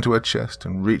going into her chest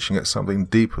and reaching at something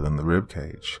deeper than the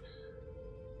ribcage.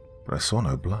 But I saw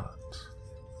no blood.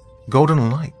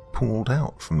 Golden light pooled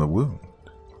out from the wound.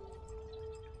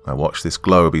 I watched this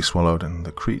glow be swallowed and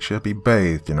the creature be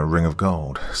bathed in a ring of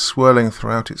gold, swirling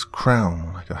throughout its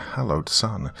crown like a hallowed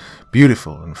sun,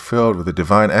 beautiful and filled with the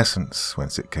divine essence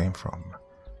whence it came from.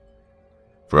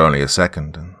 For only a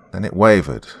second, and then it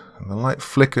wavered, and the light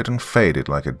flickered and faded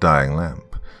like a dying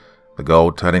lamp, the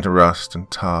gold turning to rust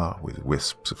and tar with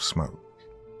wisps of smoke.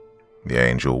 The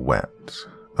angel wept,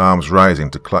 arms rising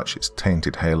to clutch its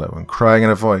tainted halo and crying in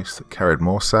a voice that carried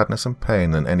more sadness and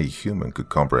pain than any human could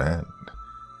comprehend.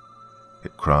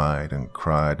 It cried and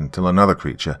cried until another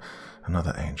creature,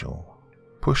 another angel,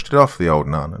 pushed it off the old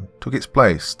nun and took its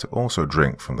place to also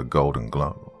drink from the golden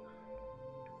glow.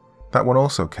 That one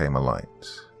also came alight,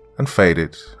 and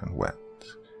faded and wept,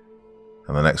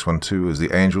 and the next one too as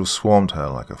the angels swarmed her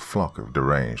like a flock of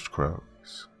deranged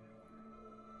crows.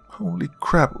 Holy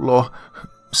crap, Law,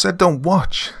 said don't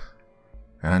watch.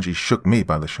 Angie shook me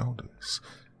by the shoulders.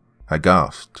 I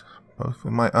gasped, both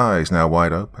of my eyes now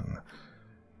wide open.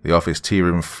 The office tea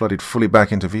room flooded fully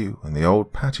back into view, and the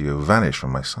old patio vanished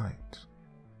from my sight.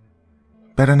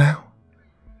 Better now?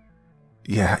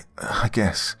 Yeah, I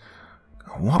guess.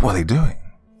 What were they doing?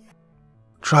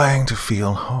 Trying to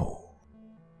feel whole.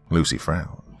 Lucy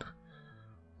frowned.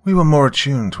 We were more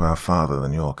attuned to our father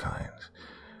than your kind.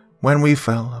 When we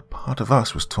fell, a part of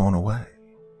us was torn away.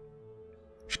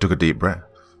 She took a deep breath.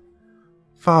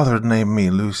 Father had named me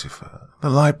Lucifer, the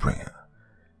Lightbringer.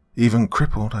 Even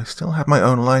crippled, I still had my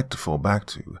own light to fall back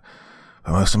to,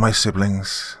 but most of my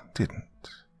siblings didn't.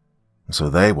 And so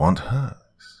they want hers.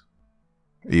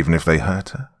 Even if they hurt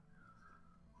her.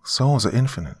 Souls are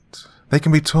infinite. They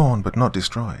can be torn but not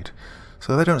destroyed,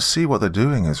 so they don't see what they're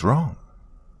doing is wrong.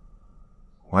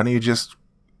 Why don't you just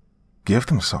give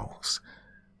them souls?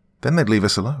 Then they'd leave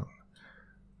us alone.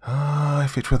 Ah,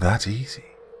 if it were that easy.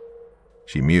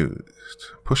 She mused,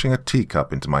 pushing a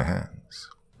teacup into my hands.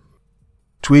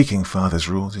 Tweaking Father's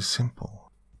rules is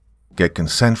simple. Get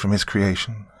consent from his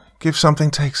creation, give something,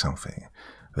 take something.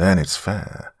 Then it's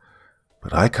fair.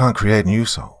 But I can't create new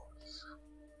souls.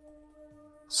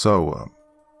 So,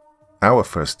 our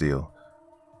first deal,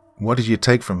 what did you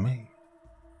take from me?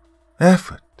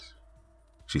 Effort.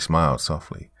 She smiled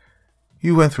softly.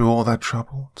 You went through all that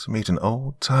trouble to meet an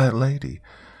old, tired lady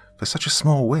for such a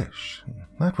small wish.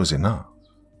 That was enough.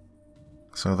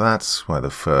 So that's why the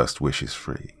first wish is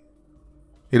free.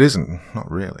 It isn't,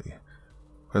 not really.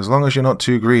 But as long as you're not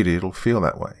too greedy, it'll feel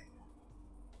that way.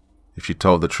 If you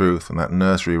told the truth and that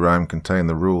nursery rhyme contained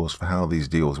the rules for how these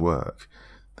deals work,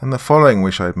 then the following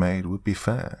wish I'd made would be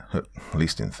fair, at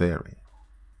least in theory.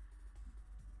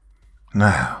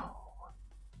 Now,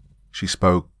 she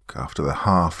spoke after the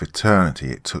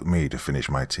half-eternity it took me to finish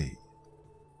my tea.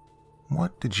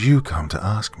 What did you come to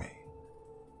ask me?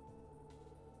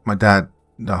 My dad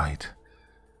died.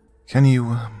 Can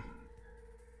you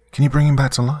bring him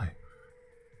back to life?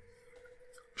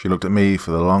 She looked at me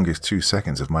for the longest 2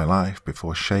 seconds of my life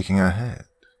before shaking her head.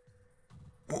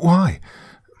 Why?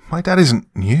 My dad isn't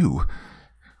you.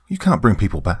 You can't bring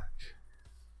people back.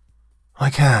 I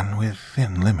can,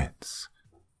 within limits.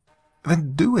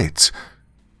 Then do it.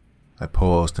 I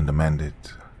paused and amended.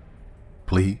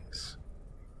 Please?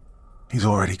 He's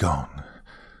already gone.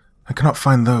 I cannot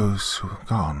find those who have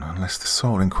gone unless the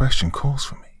soul in question calls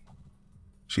for me.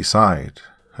 She sighed,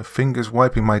 her fingers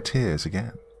wiping my tears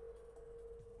again.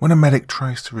 When a medic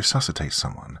tries to resuscitate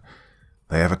someone,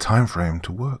 they have a time frame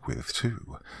to work with,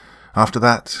 too. After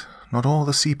that, not all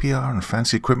the CPR and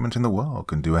fancy equipment in the world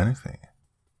can do anything.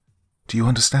 Do you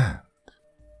understand?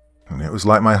 And it was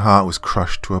like my heart was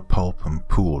crushed to a pulp and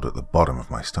pooled at the bottom of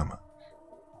my stomach.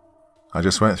 I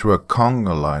just went through a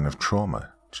conga line of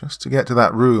trauma just to get to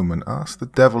that room and ask the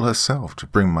devil herself to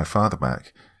bring my father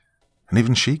back, and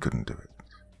even she couldn't do it.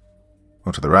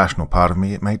 Well, to the rational part of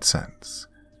me, it made sense.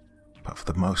 But for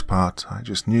the most part, I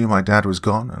just knew my dad was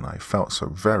gone, and I felt so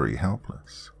very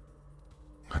helpless.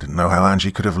 I didn't know how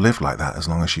Angie could have lived like that as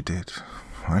long as she did.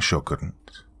 I sure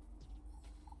couldn't.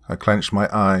 I clenched my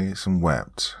eyes and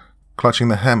wept, clutching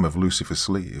the hem of Lucifer's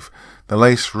sleeve, the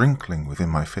lace wrinkling within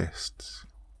my fists.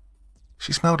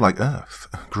 She smelled like earth,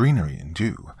 greenery and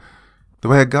dew, the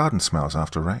way a garden smells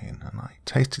after rain, and I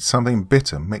tasted something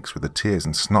bitter mixed with the tears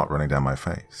and snot running down my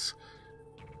face.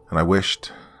 And I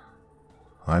wished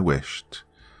I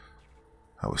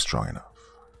was strong enough.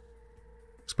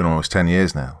 It's been almost 10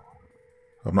 years now.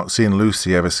 I've not seen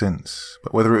Lucy ever since,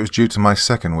 but whether it was due to my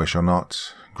second wish or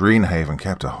not, Greenhaven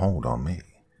kept a hold on me.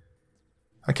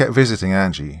 I kept visiting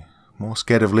Angie, more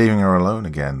scared of leaving her alone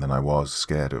again than I was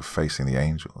scared of facing the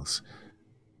angels.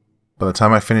 By the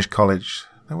time I finished college,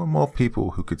 there were more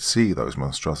people who could see those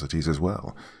monstrosities as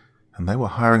well, and they were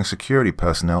hiring security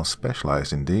personnel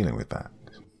specialized in dealing with that.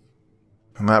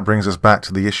 And that brings us back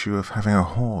to the issue of having a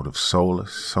horde of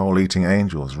soulless, soul-eating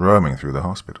angels roaming through the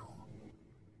hospital.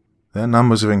 Their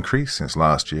numbers have increased since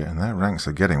last year, and their ranks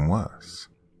are getting worse.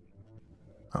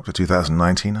 Up to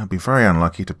 2019, I'd be very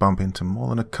unlucky to bump into more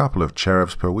than a couple of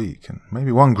cherubs per week, and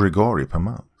maybe one Grigori per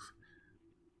month.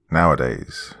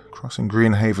 Nowadays, crossing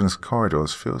Greenhaven's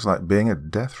corridors feels like being a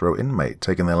death row inmate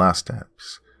taking their last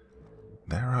steps.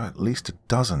 There are at least a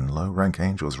dozen low-rank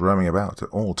angels roaming about at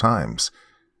all times,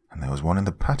 and there was one in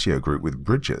the patio group with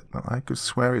Bridget that I could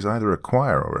swear is either a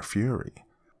choir or a fury.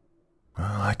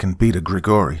 Well, I can beat a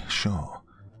Grigori, sure,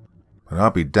 but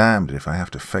I'll be damned if I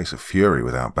have to face a fury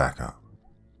without backup.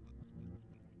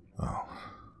 Oh,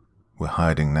 we're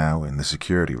hiding now in the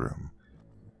security room.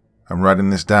 I'm writing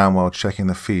this down while checking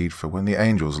the feed for when the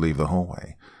angels leave the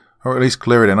hallway, or at least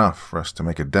clear it enough for us to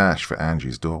make a dash for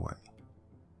Angie's doorway.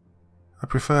 I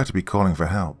prefer to be calling for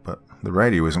help, but the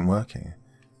radio isn't working.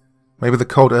 Maybe the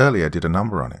cold earlier did a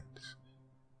number on it,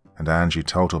 and Angie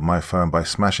totaled my phone by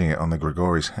smashing it on the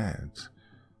Grigori's head.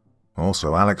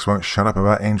 Also, Alex won't shut up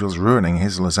about Angel's ruining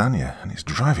his lasagna, and it's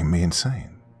driving me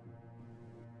insane.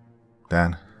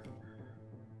 Dan,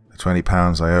 the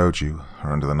 £20 I owed you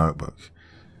are under the notebook.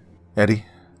 Eddie,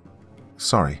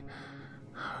 sorry.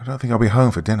 I don't think I'll be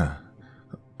home for dinner.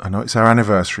 I know it's our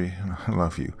anniversary, and I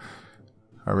love you.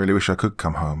 I really wish I could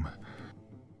come home.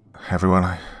 Everyone,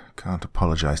 I can't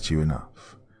apologize to you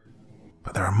enough.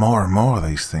 But there are more and more of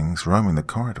these things roaming the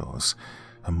corridors,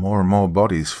 and more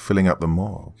bodies filling up the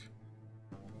morgue.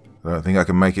 I don't think I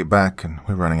can make it back, and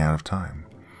we're running out of time.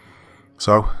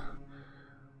 So,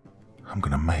 I'm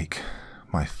going to make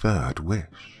my third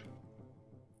wish.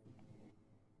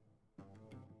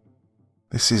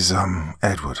 This is,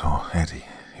 Edward, or Eddie,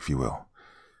 if you will.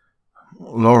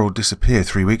 Laurel disappeared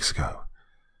 3 weeks ago.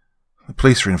 The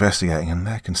police are investigating, and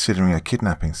they're considering a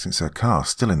kidnapping since her car's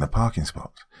still in the parking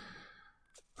spot.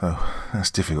 Though, that's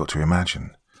difficult to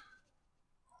imagine.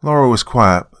 Laurel was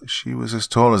quiet, but she was as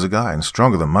tall as a guy and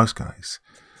stronger than most guys.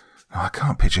 Now, I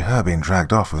can't picture her being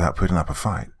dragged off without putting up a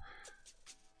fight.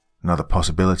 Another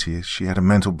possibility is she had a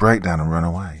mental breakdown and run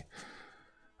away.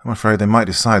 I'm afraid they might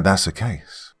decide that's the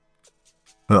case.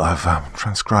 Look, I've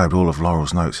transcribed all of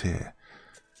Laurel's notes here.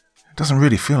 It doesn't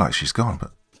really feel like she's gone,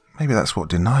 but maybe that's what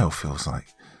denial feels like.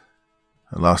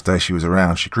 The last day she was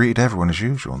around, she greeted everyone as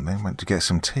usual and then went to get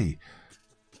some tea.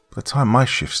 By the time my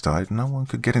shift started, no one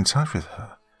could get in touch with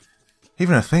her.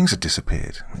 Even her things had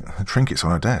disappeared. Her trinkets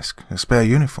on her desk, her spare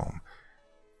uniform.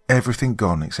 Everything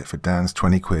gone except for Dan's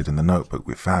 20 quid and the notebook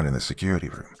we found in the security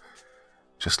room.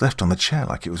 Just left on the chair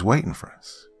like it was waiting for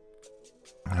us.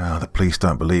 The police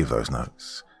don't believe those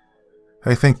notes.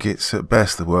 They think it's at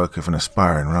best the work of an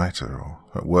aspiring writer, or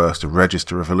at worst a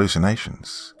register of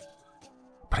hallucinations.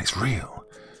 But it's real.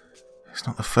 It's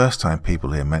not the first time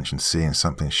people here mention seeing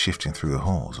something shifting through the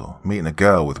halls, or meeting a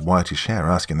girl with whitish hair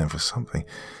asking them for something,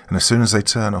 and as soon as they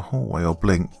turn a hallway or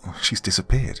blink, she's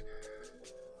disappeared.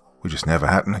 We just never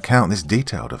had an account this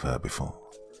detailed of her before.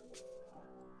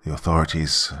 The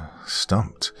authorities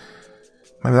stumped.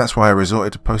 Maybe that's why I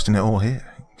resorted to posting it all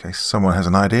here, in case someone has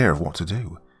an idea of what to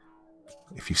do.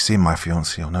 If you've seen my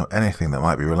fiancée or know anything that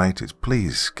might be related,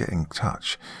 please get in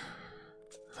touch.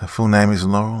 Her full name is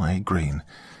Laurel A. Green.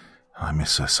 I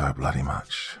miss her so bloody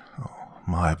much. Oh,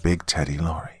 my big Teddy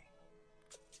Laurie.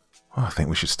 Well, I think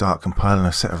we should start compiling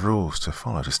a set of rules to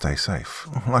follow to stay safe,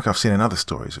 like I've seen in other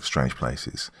stories of strange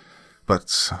places.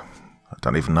 But I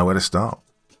don't even know where to start.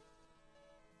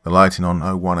 The lighting on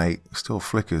 018 still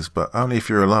flickers, but only if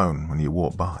you're alone when you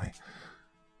walk by.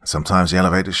 Sometimes the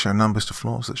elevators show numbers to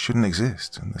floors that shouldn't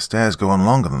exist, and the stairs go on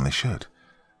longer than they should.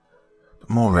 But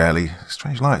more rarely,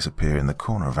 strange lights appear in the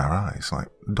corner of our eyes, like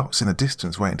dots in the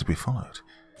distance waiting to be followed.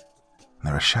 And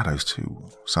there are shadows too,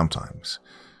 sometimes.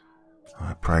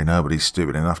 I pray nobody's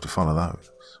stupid enough to follow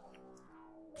those.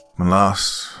 And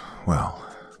last, well,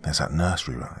 there's that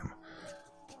nursery rhyme.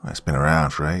 It's been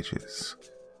around for ages.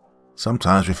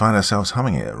 Sometimes we find ourselves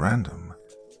humming it at random.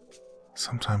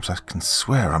 Sometimes I can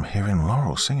swear I'm hearing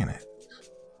Laurel singing it.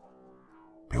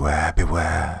 Beware,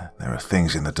 beware, there are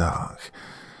things in the dark.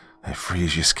 They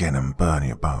freeze your skin and burn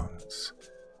your bones.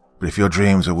 But if your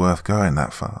dreams are worth going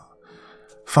that far,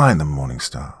 find the morning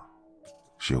star.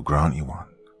 She'll grant you one.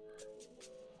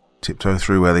 Tiptoe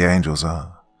through where the angels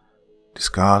are.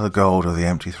 Discard the gold of the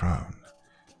empty throne.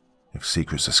 If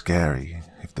secrets are scary,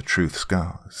 if the truth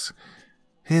scars,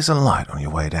 here's a light on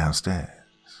your way downstairs.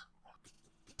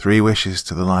 3 wishes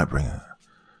to the Lightbringer.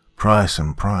 Price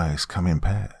and prize come in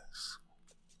pairs.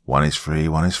 1 is free,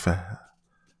 1 is fair.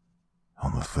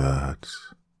 On the 3rd,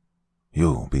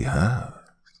 you'll be hers.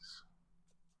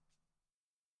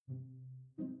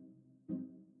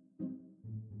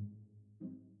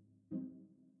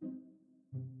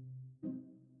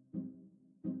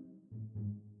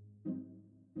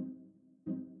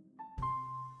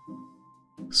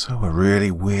 So a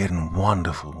really weird and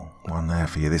wonderful one there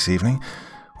for you this evening.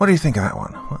 What do you think of that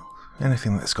one? Well,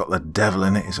 anything that's got the devil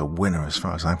in it is a winner as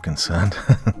far as I'm concerned.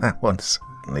 That one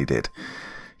certainly did.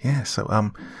 Yeah, so,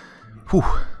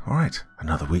 alright,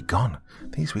 another week gone.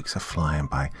 These weeks are flying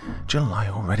by. July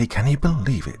already, can you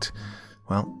believe it?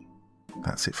 Well,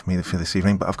 that's it for me for this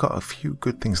evening, but I've got a few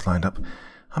good things lined up.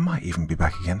 I might even be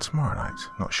back again tomorrow night,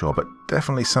 not sure, but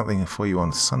definitely something for you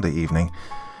on Sunday evening.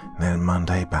 Then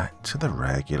Monday back to the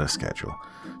regular schedule.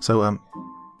 So,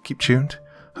 keep tuned.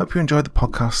 Hope you enjoyed the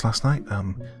podcast last night.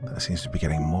 That seems to be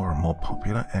getting more and more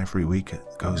popular every week it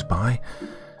goes by.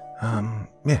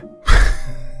 Yeah.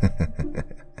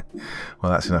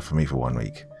 Well, that's enough for me for 1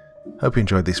 week. Hope you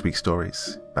enjoyed this week's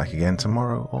stories. Back again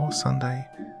tomorrow or Sunday.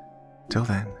 Till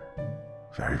then,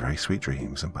 very, very sweet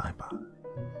dreams and bye-bye.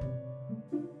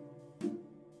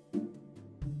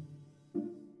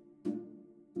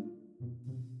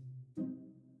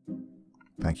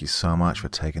 Thank you so much for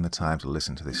taking the time to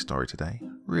listen to this story today.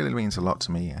 Really means a lot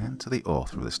to me and to the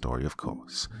author of the story, of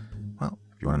course. Well,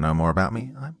 if you want to know more about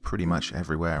me, I'm pretty much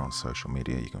everywhere on social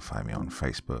media. You can find me on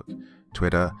Facebook,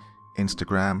 Twitter,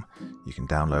 Instagram. You can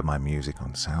download my music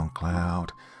on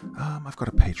SoundCloud. I've got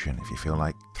a Patreon if you feel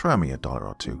like. Throw me $1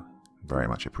 or $2. Very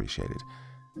much appreciated.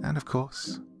 And of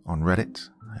course, on Reddit,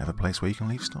 I have a place where you can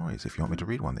leave stories if you want me to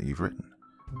read one that you've written.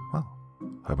 Well,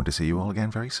 hoping to see you all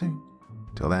again very soon.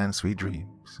 Till then, sweet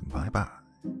dreams, and bye-bye.